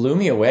 it blew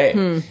me away.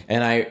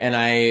 And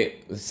I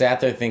sat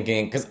there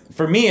thinking, because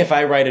for me, if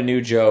I write a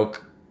new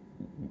joke,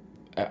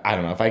 I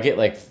don't know, if I get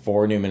like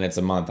 4 new minutes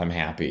a month, I'm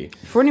happy.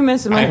 4 new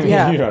minutes a month. I mean,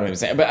 Yeah, you know what I'm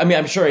saying. But I mean,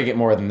 I'm sure I get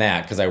more than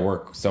that because I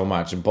work so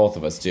much, and both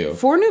of us do.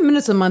 4 new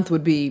minutes a month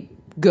would be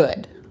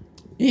good.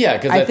 Yeah,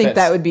 because I think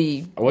that would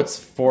be What's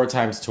 4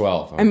 times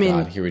 12? Oh, I mean-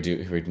 God, here we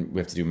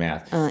have to do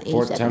math. 4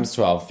 87. times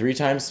 12. 3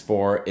 times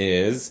 4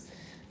 is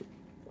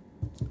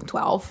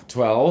 12.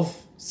 12.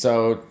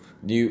 So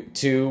you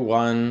 2,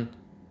 1.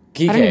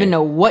 Kike. I don't even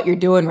know what you're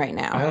doing right I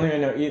now. don't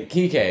even know.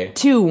 Kike.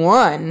 2,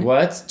 1.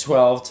 What's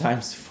 12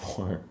 times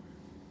 4?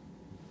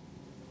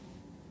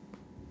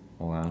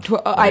 Hold on.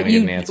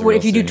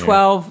 If you do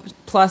 12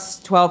 plus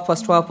 12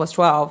 plus 12 plus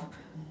 12,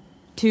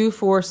 2,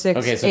 4, 6,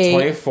 Okay, so 8.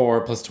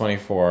 24 plus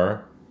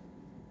 24,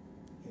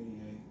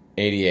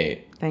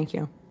 88. Thank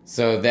you.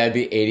 So that'd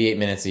be 88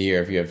 minutes a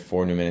year if you had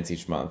 4 new minutes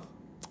each month.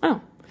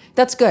 Oh,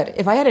 that's good.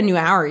 If I had a new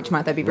hour each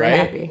month, I'd be very Right?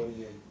 happy.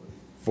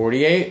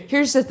 48?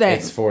 Here's the thing.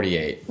 It's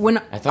 48. When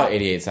I thought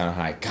 88 sounded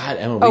high. God,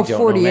 Emma, we don't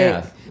 48. know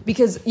math.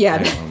 Because yeah, I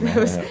don't know that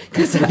was math.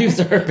 because You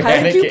started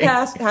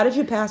how did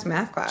you pass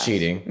math class?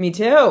 Cheating. Me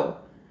too.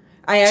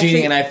 I actually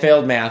Cheating, and I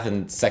failed math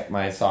in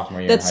my sophomore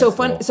year. That's in so high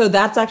school. fun. So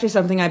that's actually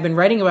something I've been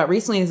writing about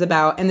recently. Is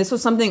about, and this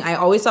was something I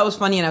always thought was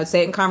funny, and I would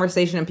say it in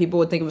conversation, and people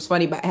would think it was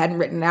funny, but I hadn't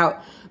written it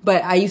out.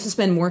 But I used to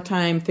spend more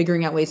time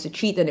figuring out ways to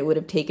cheat than it would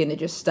have taken to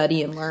just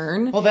study and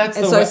learn. Well, that's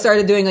and the so I way-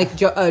 started doing like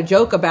a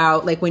joke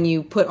about like when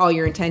you put all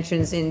your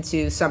intentions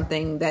into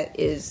something that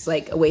is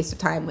like a waste of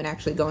time when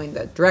actually going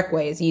the direct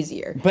way is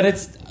easier. But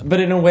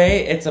in a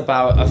way, it's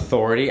about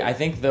authority. I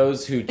think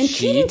those who And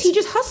cheating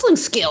teaches hustling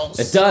skills.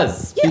 it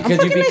does Yeah, because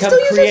you I become still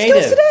use those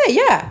creative. skills today.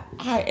 Yeah.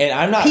 And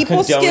I'm not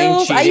People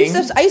condoning skills.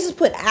 cheating. I used to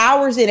put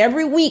hours in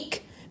every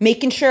week,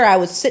 making sure I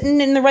was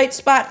sitting in the right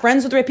spot,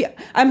 friends with the right people.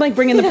 I'm like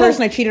bringing the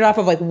person I cheated off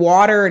of like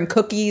water and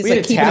cookies, we like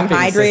had a keeping them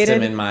tapping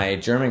system hydrated. in my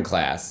German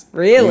class.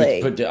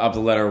 Really? We put up the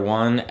letter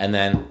 1, and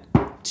then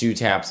 2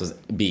 taps was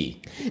B.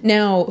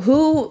 Now,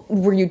 who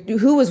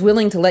was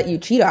willing to let you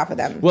cheat off of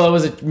them? Well, it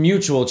was a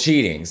mutual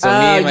cheating. So me Oh,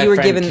 and my you were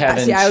friend given-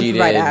 Kevin see, I would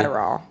cheated. provide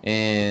Adderall.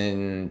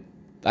 And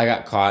I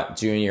got caught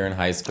junior year in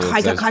high school. I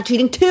 'cause got caught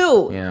cheating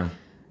too. Yeah.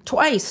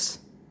 Twice.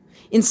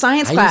 in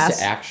science I class. used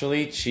to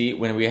actually cheat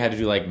when we had to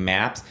do like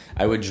maps.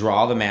 I would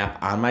draw the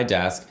map on my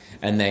desk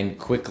and then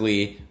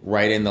quickly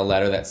write in the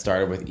letter that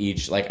started with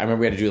each. Like I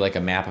remember we had to do like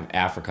a map of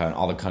Africa and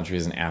all the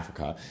countries in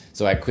Africa.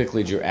 So I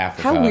quickly drew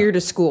Africa. How weird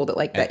is school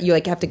that you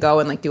like have to go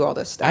and like do all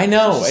this stuff? I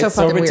know, It's it's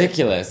so fucking weird.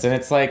 ridiculous, and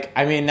it's like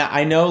I mean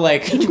I know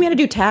like Teach me how to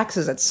do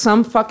taxes at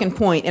some fucking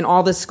point in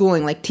all this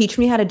schooling. Like teach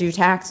me how to do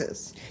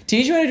taxes.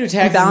 teach you how to do taxes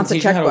and balance a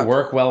teach you how to checkbook.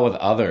 work well with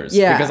others.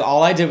 Yeah. Because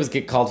all I did was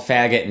get called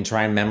faggot and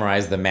try and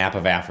memorize the map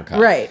of Africa.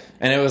 Right.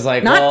 And it was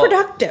like Not well,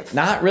 productive.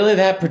 Not really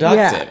that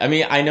productive. Yeah. I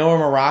mean, I know where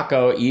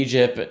Morocco,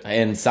 Egypt,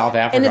 and South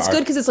Africa And it's are. good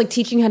because it's like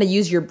teaching how to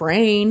use your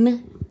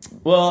brain.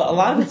 Well, a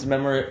lot of it's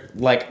memory.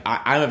 Like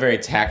I'm a very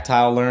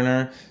tactile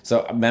learner,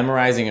 so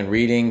memorizing and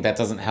reading that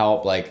doesn't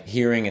help. Like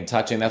hearing and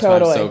touching. That's why I'm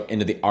Totally. so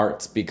into the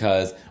arts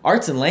because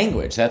arts and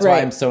language. That's why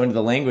Right. I'm so into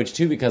the language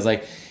too because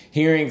like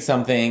hearing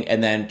something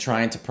and then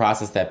trying to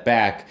process that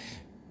back.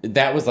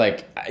 That was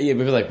like it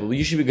would be like, well,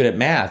 you should be good at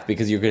math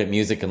because you're good at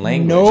music and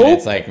language. Nope. And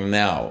it's like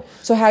no.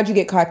 So how'd you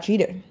get caught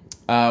cheating?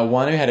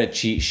 One who had a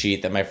cheat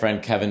sheet that my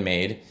friend Kevin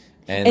made,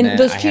 and And then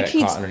those I cheat had it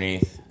sheets- caught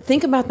underneath.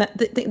 Think about that.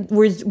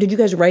 Did you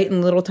guys write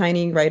in little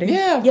tiny writing?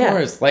 Yeah, of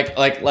course. Like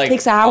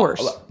Takes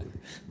hours.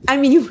 I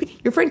mean,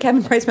 your friend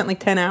Kevin probably spent like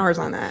 10 hours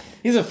on that.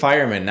 He's a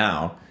fireman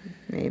now.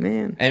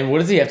 Amen. And what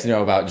does he have to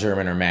know about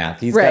German or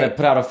math? He's got to Right.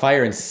 put out a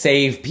fire and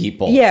save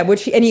people. Yeah, and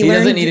he He learned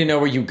doesn't need to know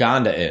where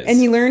Uganda is. and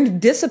he learned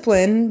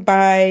discipline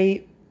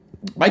by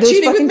By those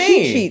cheating with fucking me.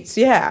 cheat sheets.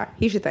 Yeah,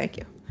 he should thank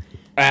you.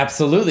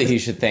 Absolutely, he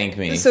should thank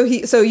me. So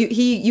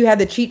you had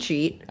the cheat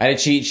sheet. I had a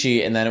cheat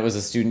sheet, and then it was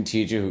a student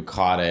teacher who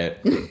caught it,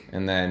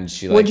 and then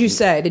she like. What'd you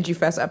say? Did you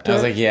fess up to I it?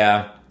 was like,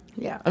 yeah.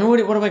 yeah. I mean, what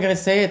am I going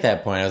to say at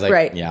that point? I was like,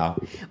 Right. yeah.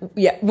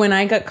 Yeah, when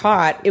I got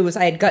caught,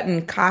 I had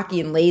gotten cocky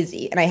and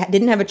lazy, and I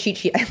didn't have a cheat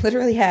sheet. I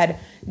literally had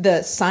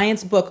the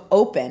science book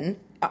open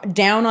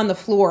down on the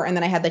floor, and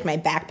then I had like my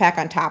backpack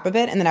on top of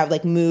it, and then I would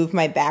like move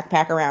my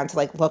backpack around to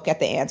like look at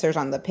the answers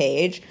on the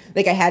page.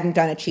 Like I hadn't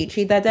done a cheat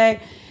sheet that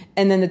day.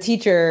 And then the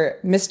teacher,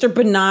 Mr.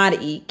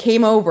 Bonatti,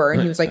 came over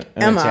and he was like,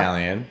 An Emma.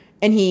 Italian.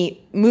 And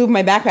he moved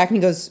my backpack and he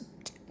goes,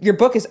 your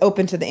book is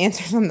open to the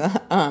answers on the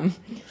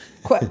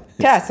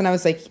test. And I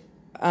was like,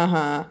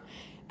 I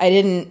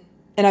didn't.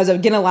 And I was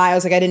going to lie. I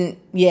was like,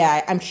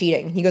 I'm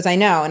cheating. He goes, I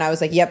know. And I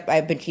was like, yep,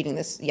 I've been cheating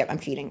this. Yep, I'm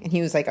cheating. And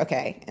he was like,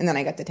 okay. And then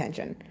I got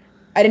detention.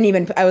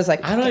 I was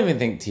like, I don't even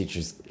think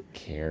teachers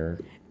care.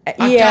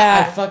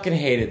 Yeah. I fucking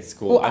hated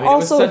school. Well, I mean,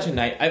 also- it was such a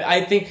night.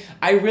 I think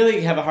I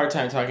really have a hard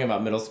time talking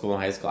about middle school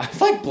and high school. I've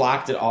like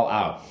blocked it all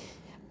out.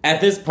 At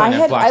this point,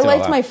 I've blocked I it all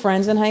liked out. my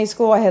friends in high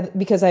school. I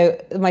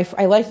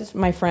liked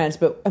my friends,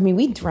 but I mean,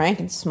 we drank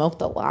and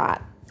smoked a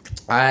lot.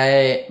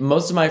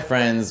 Most of my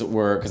friends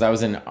were because I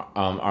was in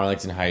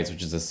Arlington Heights,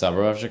 which is a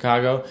suburb of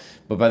Chicago.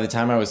 But by the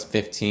time I was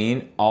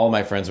 15, all of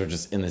my friends were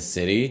just in the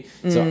city,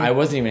 so I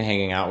wasn't even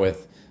hanging out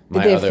with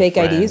my Did they have other fake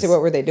friends. IDs or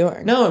what were they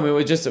doing? No, I mean it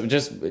was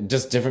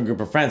just different group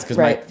of friends because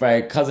Right.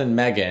 my cousin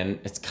Megan,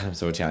 it's kind of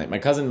so Italian. My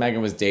cousin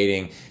Megan was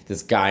dating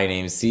this guy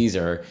named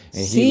Caesar,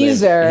 and he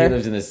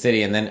lived in the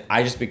city, and then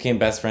I just became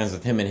best friends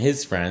with him and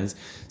his friends.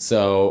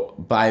 So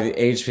by the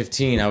age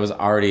 15, I was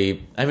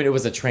already. I mean, it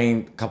was a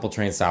couple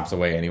train stops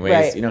away, anyways.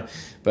 Right. You know,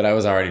 but I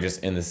was already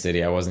just in the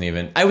city. I wasn't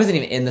even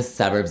in the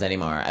suburbs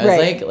anymore. I was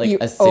Right. like You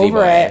a city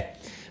over boy. it.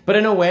 But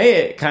in a way,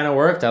 it kind of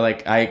worked.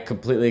 I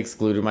completely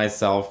excluded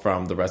myself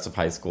from the rest of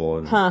high school,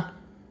 and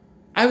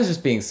I was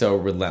just being so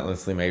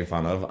relentlessly made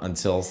fun of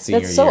until senior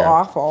year. That's so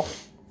awful.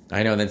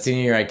 I know. And then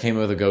senior year, I came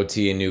in with a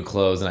goatee and new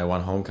clothes, and I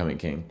won Homecoming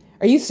King.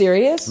 Are you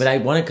serious? But I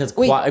won it because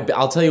Wait.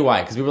 I'll tell you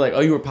why. Because people were like,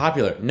 "Oh, you were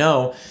popular."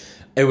 No,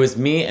 it was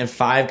me and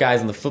 5 guys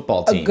on the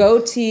football team. A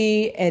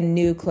goatee and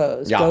new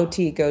clothes. Yeah.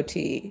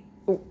 Goatee.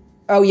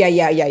 Oh yeah.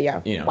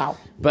 You know. Wow.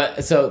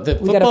 But so the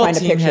gotta football find a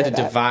team picture had to of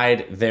that.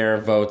 divide their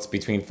votes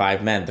between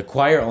 5 men. The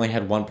choir only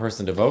had one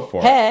person to vote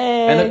for.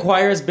 Hey. And the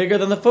choir is bigger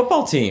than the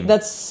football team.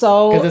 That's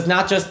so. Because it's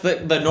not just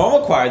the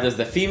normal choir. There's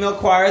the female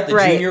choir, the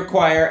Right. junior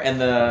choir,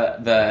 and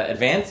the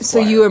advanced So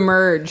choir. you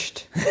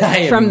emerged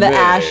I from the emerged.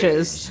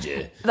 ashes.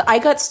 I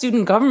got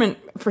student government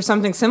for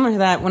something similar to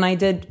that when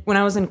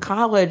I was in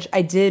college.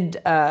 I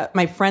did.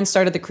 My friend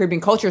started the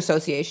Caribbean Culture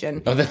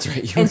Association. Oh, that's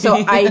right. And so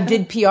I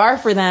did PR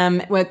for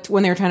them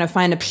when they were trying to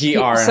find a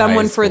PR in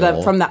someone high for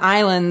school. from the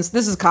islands.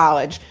 This is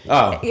college.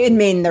 Oh. In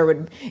Maine,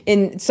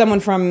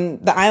 someone from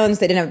the islands.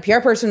 They didn't have a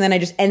PR person. Then I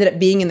just ended up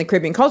being in the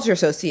Caribbean Culture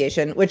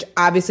Association, which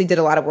obviously did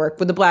a lot of work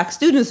with the Black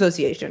Student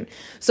Association.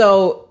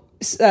 So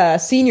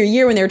senior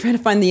year, when they were trying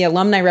to find the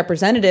alumni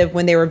representative,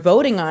 when they were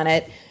voting on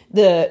it,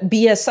 the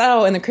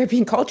BSO and the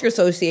Caribbean Culture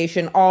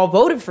Association all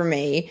voted for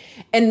me.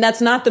 And that's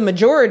not the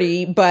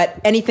majority, but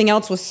anything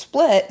else was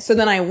split. So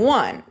then I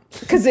won.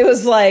 Because it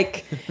was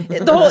like,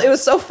 it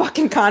was so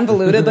fucking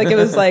convoluted. Like, it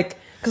was like,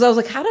 because I was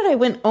like, how did I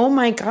win? Oh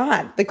my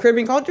God. The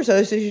Caribbean Culture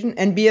Association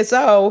and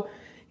BSO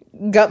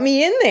got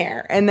me in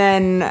there. And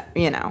then,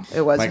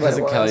 it was My what cousin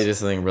it was. Kelly did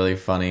something really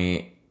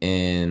funny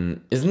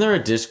isn't there a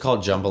dish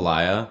called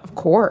jambalaya? Of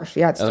course.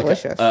 Yeah, it's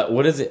delicious.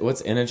 What is it?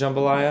 What's in a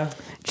jambalaya?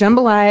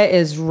 Jambalaya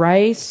is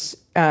rice,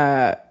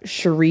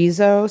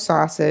 chorizo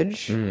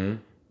sausage,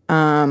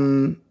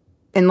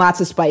 and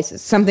lots of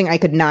spices. Something I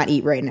could not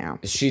eat right now.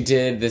 She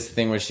did this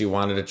thing where she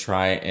wanted to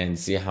try and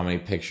see how many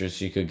pictures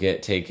she could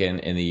get taken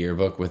in the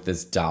yearbook with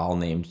this doll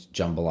named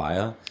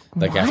Jambalaya,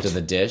 like What? after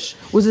the dish.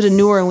 Was it a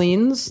New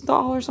Orleans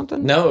doll or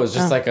something? No, it was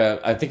just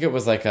I think it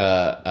was like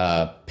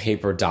a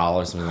paper doll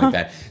or something like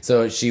that.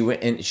 So she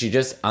went and she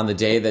just, on the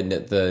day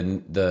that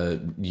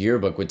the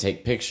yearbook would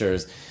take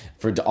pictures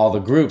for all the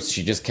groups,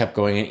 she just kept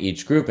going in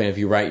each group. And if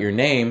you write your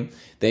name,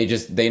 they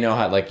know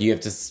how, like, you have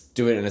to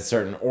do it in a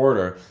certain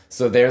order.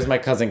 So there's my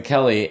cousin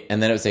Kelly,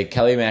 and then it would say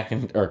Kelly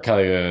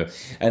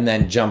and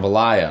then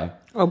Jambalaya.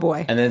 Oh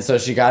boy. And then so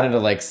she got into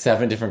like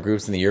 7 different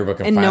groups in the yearbook,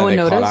 and no finally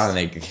one they caught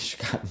noticed? on, and she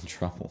got in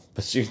trouble.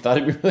 But she thought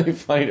it'd be really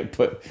funny to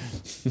put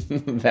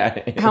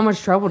that in. How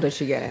much trouble did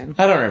she get in?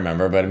 I don't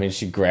remember, but I mean,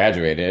 she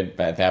graduated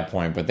at that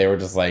point. But they were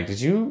just like, "Did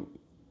you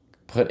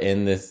put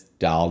in this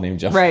doll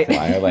named Jambalaya?"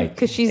 Right. Like,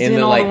 'Cause she's in in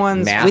the all the like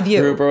ones math with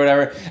you. group or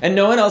whatever. And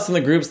no one else in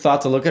the groups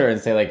thought to look at her and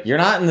say, like, "You're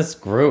not in this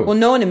group." Well,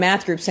 no one in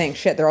math group saying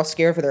shit. They're all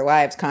scared for their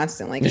lives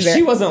constantly. 'Cause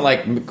She wasn't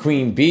like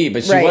Queen Bee,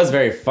 but she Right. was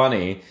very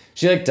funny.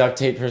 She like duct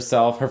taped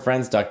herself. Her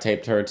friends duct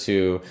taped her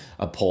to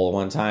a pole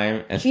one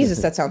time. And Jesus,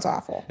 that sounds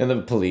awful. And the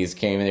police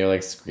came and they were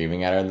like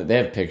screaming at her, and they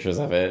have pictures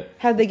of it.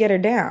 How'd they get her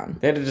down?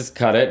 They had to just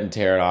cut it and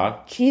tear it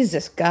off.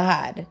 Jesus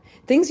God.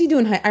 Things you do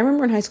in I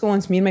remember in high school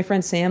once me and my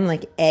friend Sam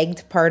like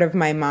egged part of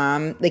my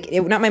mom, like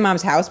not my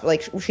mom's house, but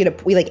like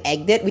we like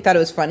egged it. We thought it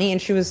was funny, and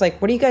she was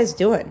like, "What are you guys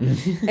doing?"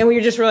 And we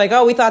were like,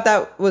 "Oh, we thought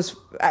that was."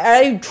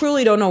 I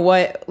truly don't know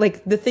what,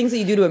 like, the things that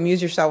you do to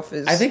amuse yourself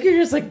is. I think you're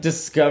just like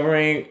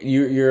discovering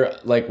you're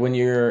like when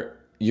you're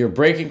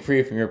breaking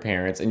free from your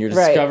parents and you're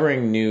Right.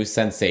 discovering new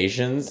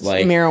sensations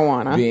like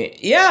marijuana.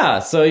 Yeah,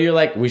 so you're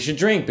like, we should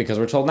drink because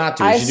we're told not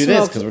to. We I should do this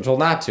smoked because we're told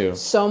not to.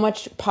 so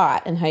much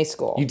pot in high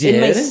school. You did?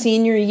 In my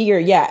senior year,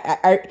 yeah.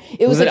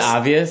 It Was it like,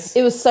 obvious?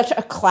 It was such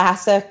a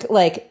classic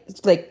like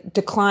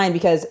decline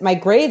because my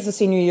grades the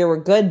senior year were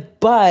good,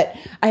 but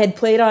I had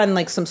played on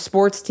like some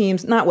sports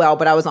teams, not well,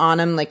 but I was on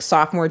them like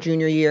sophomore,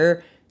 junior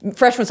year,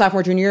 freshman,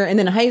 sophomore, junior year, and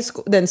then high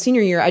school, then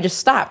senior year, I just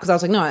stopped because I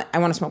was like, no, I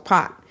want to smoke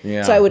pot.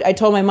 Yeah. So I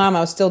told my mom I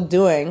was still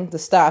doing the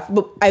stuff,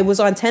 but I was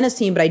on tennis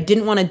team, but I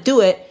didn't want to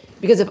do it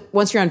because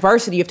once you're on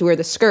varsity, you have to wear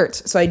the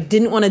skirts. So I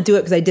didn't want to do it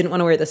because I didn't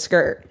want to wear the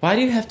skirt. Why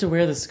do you have to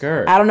wear the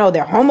skirt? I don't know.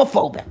 They're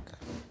homophobic.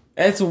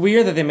 It's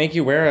weird that they make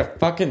you wear a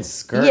fucking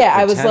skirt. Yeah, for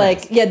I was tennis.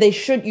 like, yeah, they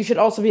should. You should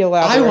also be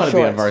allowed. I to wear want to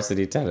be on shorts.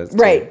 varsity tennis, too.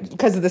 Right?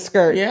 Because of the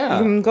skirt. Yeah.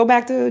 You can go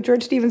back to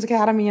George Stevens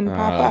Academy and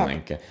pop Oh up. my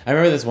god! I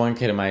remember this one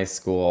kid in my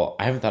school.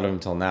 I haven't thought of him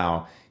until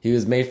now. He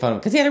was made fun of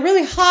because he had a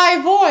really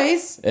high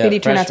voice. Did he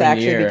turn out to freshman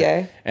actually be year.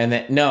 gay? And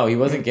then no, he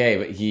wasn't gay,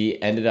 but he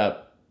ended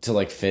up to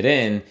like fit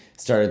in.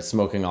 Started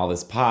smoking all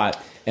this pot,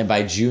 and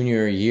by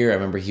junior year, I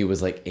remember he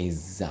was like a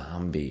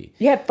zombie.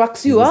 Yeah, it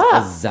fucks He you was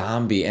up. a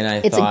zombie, and I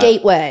It's thought a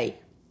gateway.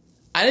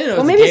 I didn't know. Well,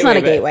 It was maybe it's not a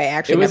but gateway,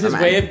 actually, it was never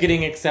his way mind. of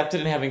getting accepted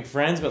and having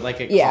friends. But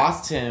like, it Yeah.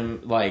 cost him.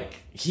 Like,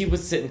 he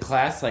would sit in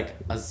class like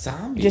a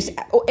zombie.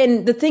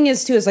 And the thing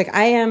is too is like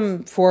I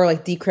am for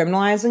like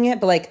decriminalizing it,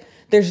 but like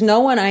there's no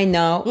one I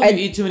know. well, if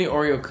you eat too many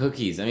Oreo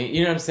cookies. I mean,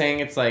 you know what I'm saying?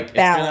 It's like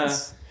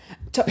Balance.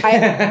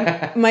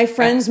 It's My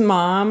friend's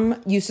mom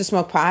used to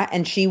smoke pot,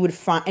 and she would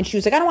find, and she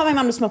was like, I don't want my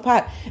mom to smoke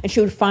pot, and she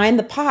would find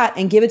the pot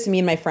and give it to me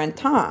and my friend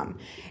Tom,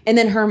 and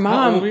then her mom,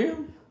 How old were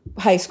you?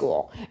 high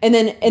school, and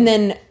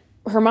then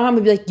her mom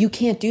would be like, you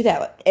can't do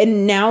that.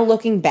 And now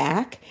looking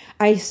back,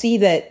 I see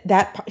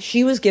that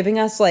she was giving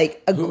us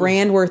like a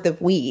grand worth of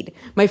weed.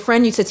 My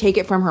friend used to take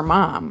it from her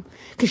mom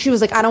because she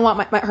was like, I don't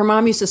want her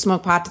mom used to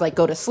smoke pot to like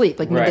go to sleep,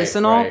 like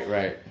medicinal.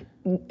 Right.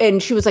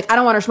 And she was like, I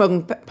don't want her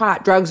smoking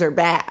pot. Drugs are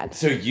bad.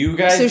 So you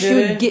guys So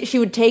did she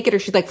would take it, or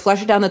she'd like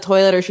flush it down the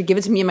toilet, or she'd give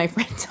it to me and my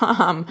friend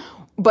Tom.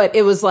 But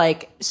it was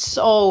like,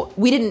 so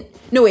we didn't.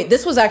 No, wait,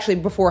 this was actually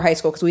before high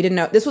school because we didn't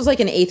know. This was like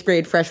in 8th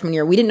grade freshman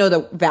year. We didn't know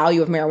the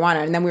value of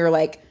marijuana, and then we were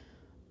like,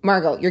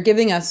 Margot, you're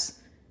giving us.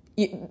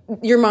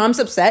 Your mom's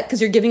upset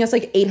because you're giving us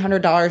like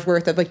 $800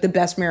 worth of like the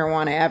best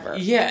marijuana ever.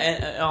 Yeah,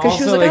 and also Because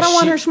she was like, I don't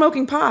want her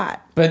smoking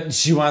pot. But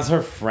she wants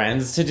her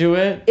friends to do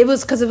it. It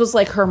was because it was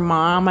like her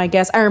mom, I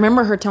guess. I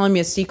remember her telling me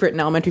a secret in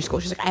elementary school.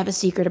 She's like, I have a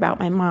secret about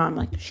my mom.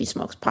 Like, she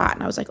smokes pot.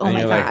 And I was like, oh And my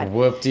you're God. like,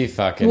 whoop-de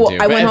fucking Well, do. I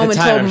But went at home the and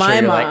time, told I'm my sure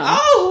you're mom. like,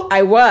 oh!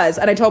 I was.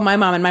 And I told my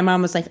mom, and my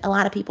mom was like, a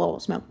lot of people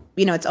smoke.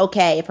 You know, it's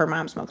okay if her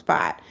mom smokes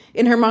pot.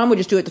 And her mom would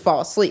just do it to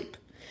fall asleep.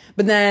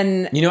 But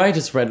then... You know, I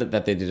just read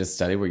that they did a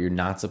study where you're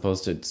not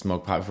supposed to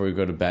smoke pot before you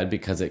go to bed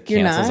because it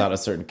You're cancels not? out a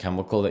certain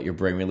chemical that your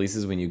brain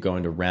releases when you go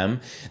into REM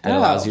that Oh.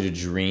 allows you to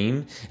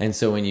dream. And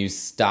so when you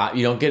stop,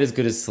 you don't get as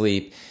good as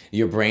sleep.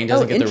 Your brain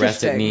doesn't get the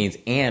rest it interesting. needs.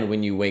 And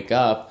when you wake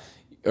up,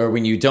 or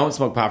when you don't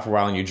smoke pot for a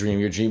while and you dream,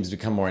 your dreams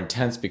become more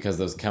intense because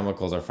those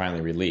chemicals are finally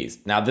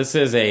released. Now, this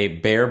is a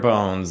bare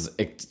bones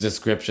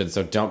description,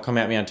 so don't come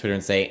at me on Twitter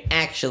and say,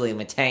 actually,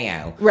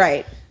 Mateo.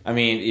 Right. I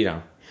mean, you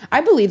know.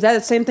 I believe that.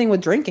 It's the same thing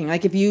with drinking.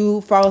 Like, if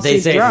you fall asleep They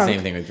say drunk, it's the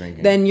same thing with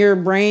drinking. then your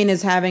brain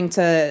is having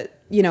to,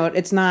 you know,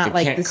 it's not It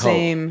like can't the cope.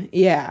 same.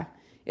 Yeah.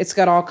 It's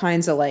got all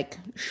kinds of, like,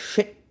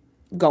 shit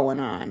going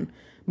on.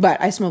 But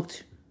I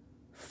smoked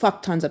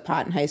fuck tons of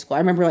pot in high school. I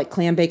remember like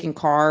clam baking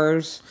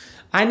cars.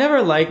 I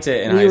never liked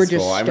it in We high were school.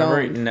 just I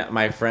remember stoned.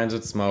 my friends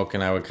would smoke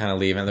and I would kind of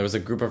leave. And there was a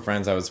group of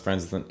friends I was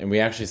friends with, and we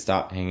actually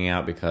stopped hanging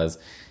out because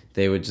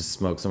they would just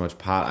smoke so much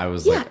pot. I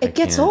was Yeah, like, I it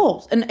gets can't.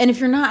 old. And if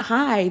you're not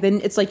high,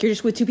 then it's like you're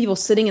just with two people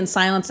sitting in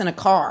silence in a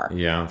car.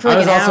 Yeah. For like I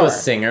was an also hour. a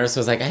singer, so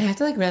I was like, I have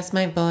to like rest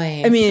my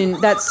voice. I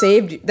mean, that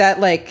saved that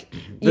like you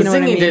the know what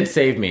I singing mean? did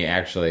save me,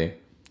 actually.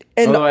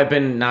 And- Although I've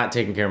been not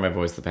taking care of my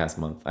voice the past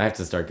month. I have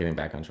to start getting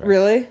back on track.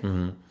 Really?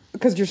 Mm-hmm.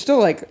 Because you're still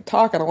like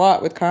talking a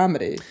lot with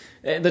comedy.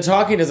 The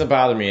talking doesn't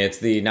bother me. It's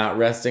the not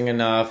resting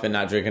enough and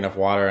not drinking enough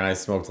water. And I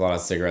smoked a lot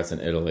of cigarettes in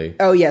Italy.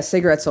 Oh yeah,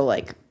 cigarettes will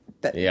like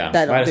that. Yeah,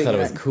 that'll I just do thought it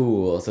you was in.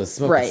 cool. So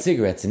smoking Right.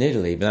 cigarettes in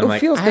Italy. But then I'm It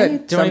like, feels I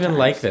good don't even sometimes.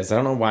 like this. I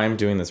don't know why I'm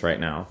doing this right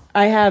now.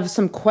 I have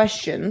some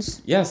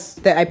questions Yes.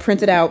 that I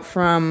printed out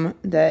from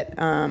that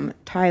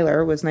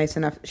Tyler was nice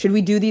enough. Should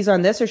we do these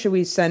on this or should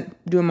we do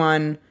them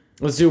on?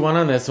 Let's do one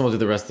on this and we'll do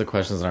the rest of the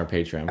questions on our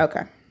Patreon.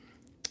 Okay.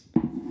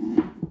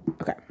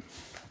 Okay.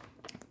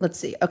 Let's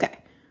see. Okay.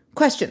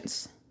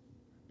 Questions.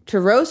 To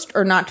roast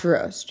or not to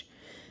roast?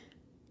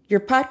 Your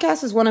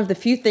podcast is one of the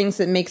few things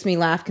that makes me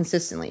laugh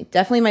consistently.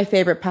 Definitely my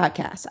favorite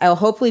podcast. I will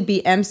hopefully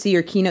be MC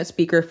or keynote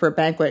speaker for a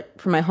banquet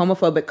for my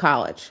homophobic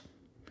college.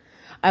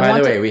 By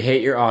the way, we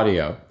hate your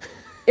audio.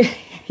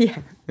 Yeah,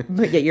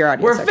 but get your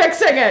audience. We're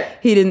fixing it.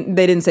 He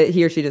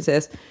or she didn't say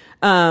this.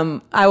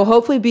 I will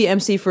hopefully be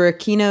MC for a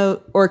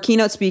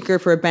keynote speaker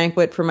for a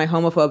banquet for my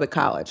homophobic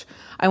college.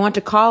 I want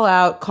to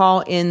call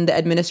in the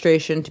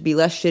administration to be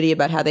less shitty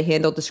about how they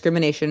handle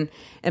discrimination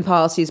and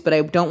policies, but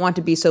I don't want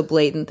to be so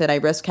blatant that I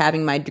risk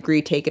having my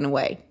degree taken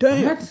away.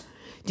 Damn.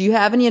 Do you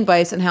have any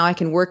advice on how I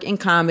can work in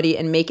comedy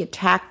and make it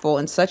tactful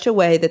in such a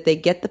way that they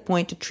get the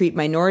point to treat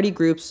minority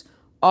groups,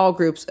 all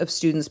groups of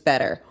students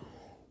better?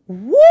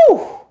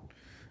 Woo!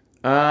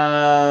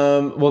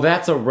 Well,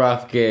 that's a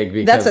rough gig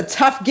because That's a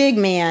tough gig,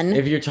 man.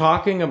 if you're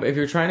trying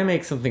to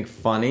make something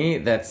funny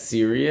that's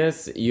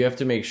serious, you have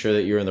to make sure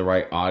that you're in the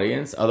right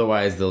audience.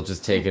 Otherwise, they'll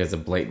just take it as a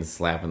blatant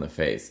slap in the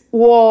face.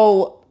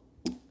 Well,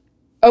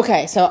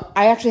 okay, so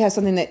I actually have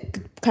something that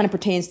kind of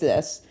pertains to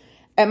this.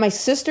 At my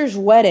sister's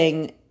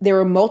wedding, there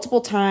were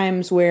multiple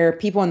times where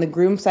people on the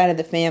groom side of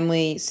the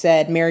family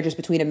said marriage is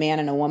between a man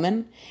and a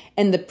woman,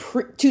 and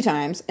 2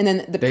 times, and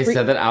then They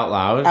said that out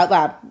loud? out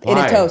loud in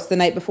Why? a toast the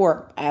night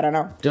before. I don't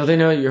know, Don't they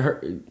know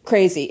you're...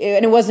 crazy,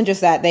 and it wasn't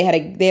just that they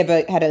had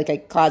like a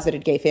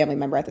closeted gay family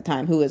member at the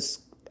time who was,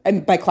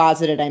 and by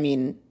closeted I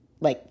mean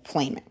like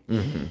flaming.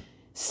 Mm-hmm.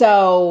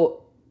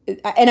 So,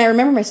 and I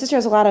remember my sister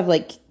has a lot of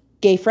like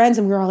gay friends,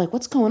 and we were all like,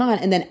 "What's going on?"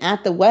 And then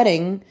at the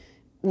wedding,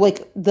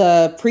 like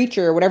the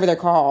preacher, whatever they're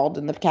called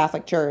in the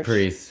Catholic Church,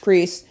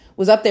 priest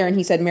was up there, and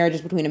he said, "Marriage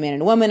is between a man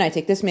and a woman. I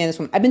take this man, this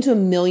woman." I've been to a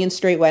million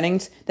straight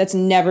weddings. That's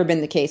never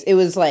been the case. It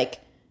was like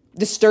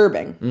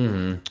disturbing.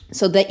 Mm-hmm.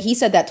 So that he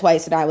said that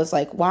twice, and I was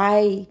like,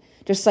 "Why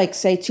just like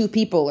say 2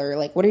 people or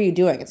like what are you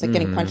doing?" It's like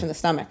getting punched in the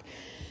stomach.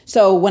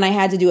 So when I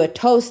had to do a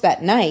toast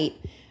that night,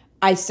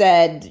 I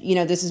said, you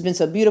know, this has been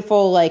so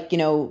beautiful. Like, you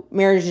know,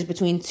 marriage is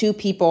between 2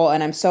 people,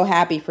 and I'm so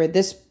happy for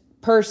this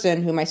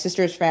person who my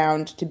sister has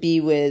found to be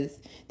with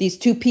these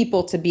 2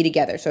 people to be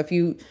together. So if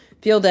you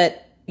feel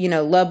that, you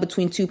know, love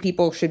between 2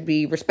 people should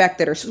be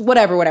respected or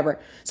whatever.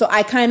 So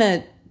I kind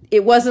of,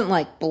 it wasn't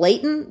like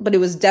blatant, but it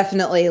was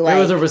definitely like. It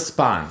was a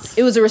response.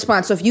 It was a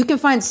response. So if you can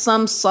find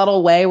some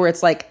subtle way where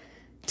it's like,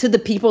 to the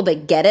people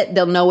that get it,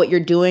 they'll know what you're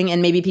doing,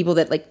 and maybe people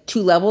that like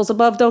 2 levels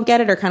above don't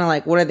get it are kind of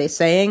like, what are they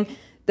saying?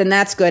 Then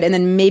that's good. And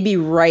then maybe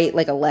write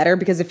like a letter,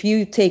 because if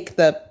you take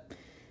the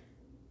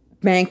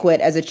banquet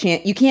as a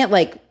chance, you can't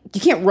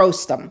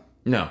roast them.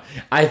 No,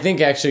 I think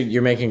actually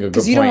you're making a good point.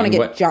 Because you don't want to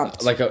get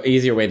jumped. Like an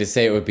easier way to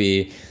say it would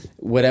be,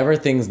 whatever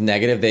things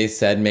negative they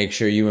said, make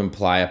sure you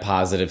imply a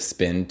positive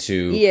spin to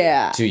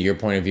your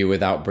point of view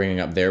without bringing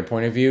up their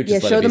point of view.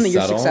 Just let show it be them that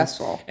you're subtle.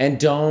 successful. And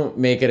don't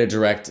make it a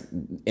direct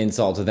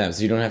insult to them.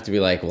 So you don't have to be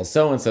like, well,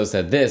 so-and-so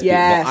said this,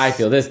 Yes. but I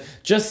feel this.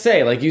 Just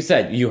say, like you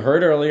said, you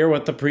heard earlier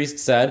what the priest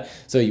said.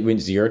 So when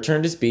it's your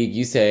turn to speak,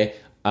 you say,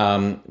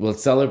 we'll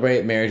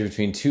celebrate marriage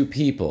between 2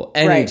 people,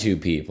 any Right. 2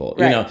 people.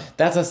 Right. You know,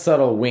 that's a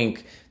subtle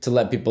wink to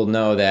let people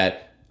know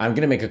that I'm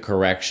going to make a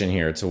correction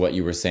here to what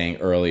you were saying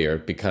earlier,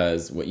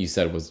 because what you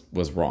said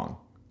was wrong.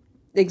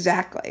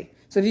 Exactly.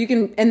 So if you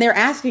can, and they're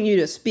asking you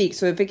to speak.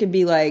 So if it could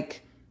be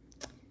like,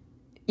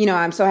 you know,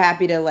 I'm so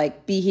happy to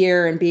like be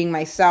here and being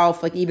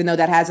myself, like even though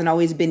that hasn't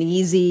always been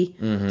easy,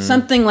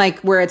 something like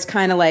where it's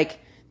kind of like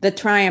the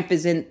triumph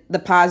is in the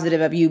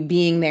positive of you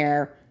being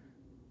there,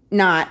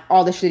 not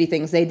all the shitty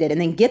things they did, and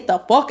then get the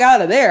fuck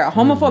out of there. A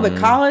homophobic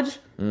college?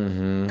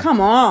 Come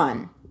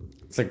on.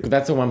 It's like,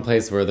 that's the one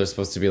place where they're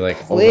supposed to be like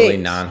overly Please.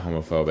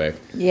 non-homophobic.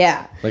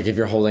 Yeah. Like if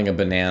you're holding a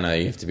banana,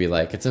 you have to be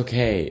like, it's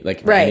okay. Like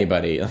for Right.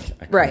 anybody. Like, I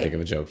can't Right. think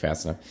of a joke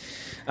fast enough.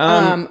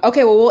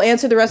 Okay, well, we'll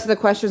answer the rest of the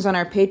questions on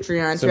our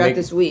Patreon throughout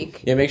this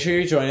week. Yeah, make sure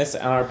you join us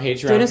on our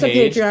Patreon Join us on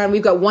page. Patreon.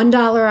 We've got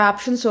 $1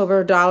 options, so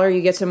over $1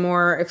 you get some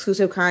more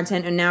exclusive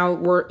content, and now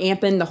we're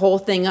amping the whole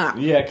thing up.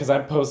 Yeah, because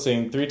I'm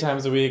posting 3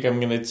 times a week. I'm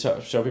going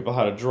to show people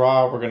how to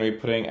draw. We're going to be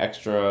putting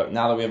extra,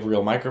 now that we have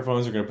real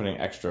microphones, we're going to be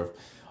putting extra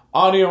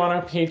audio on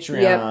our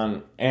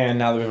Patreon. And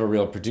now that we have a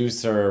real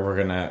producer, we're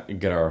going to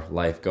get our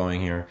life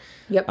going here.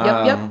 Yep.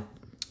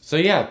 So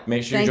yeah,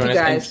 make sure you Thank join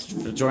you us.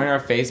 guys. And join our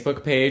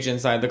Facebook page,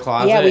 Inside the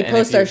Closet. Yeah, we and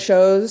post if you- our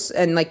shows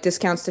and like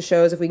discounts to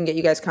shows if we can get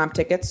you guys comp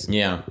tickets.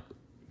 Yeah.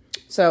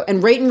 So,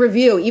 and rate and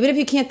review. Even if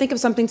you can't think of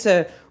something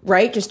to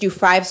write, just do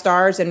 5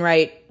 stars and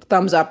write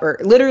thumbs up or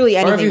literally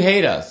anything. Or if you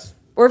hate us.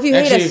 Or if you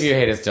hate Actually, us. if you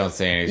hate us, don't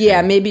say anything.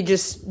 Yeah, maybe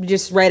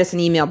just write us an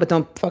email, but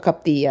don't fuck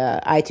up the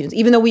iTunes.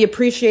 Even though we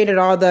appreciated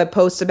all the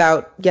posts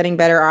about getting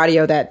better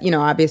audio that,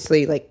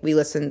 obviously, like, we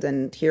listened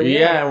and here we are.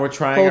 Yeah, and we're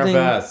trying Holding-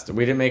 our best.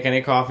 We didn't make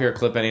any coffee or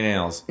clip any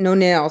nails. No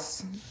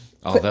nails.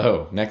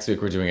 Although, next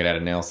week we're doing it at a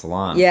nail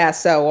salon. Yeah,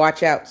 so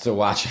watch out. So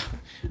watch out.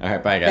 All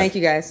right, bye, guys. Thank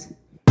you, guys.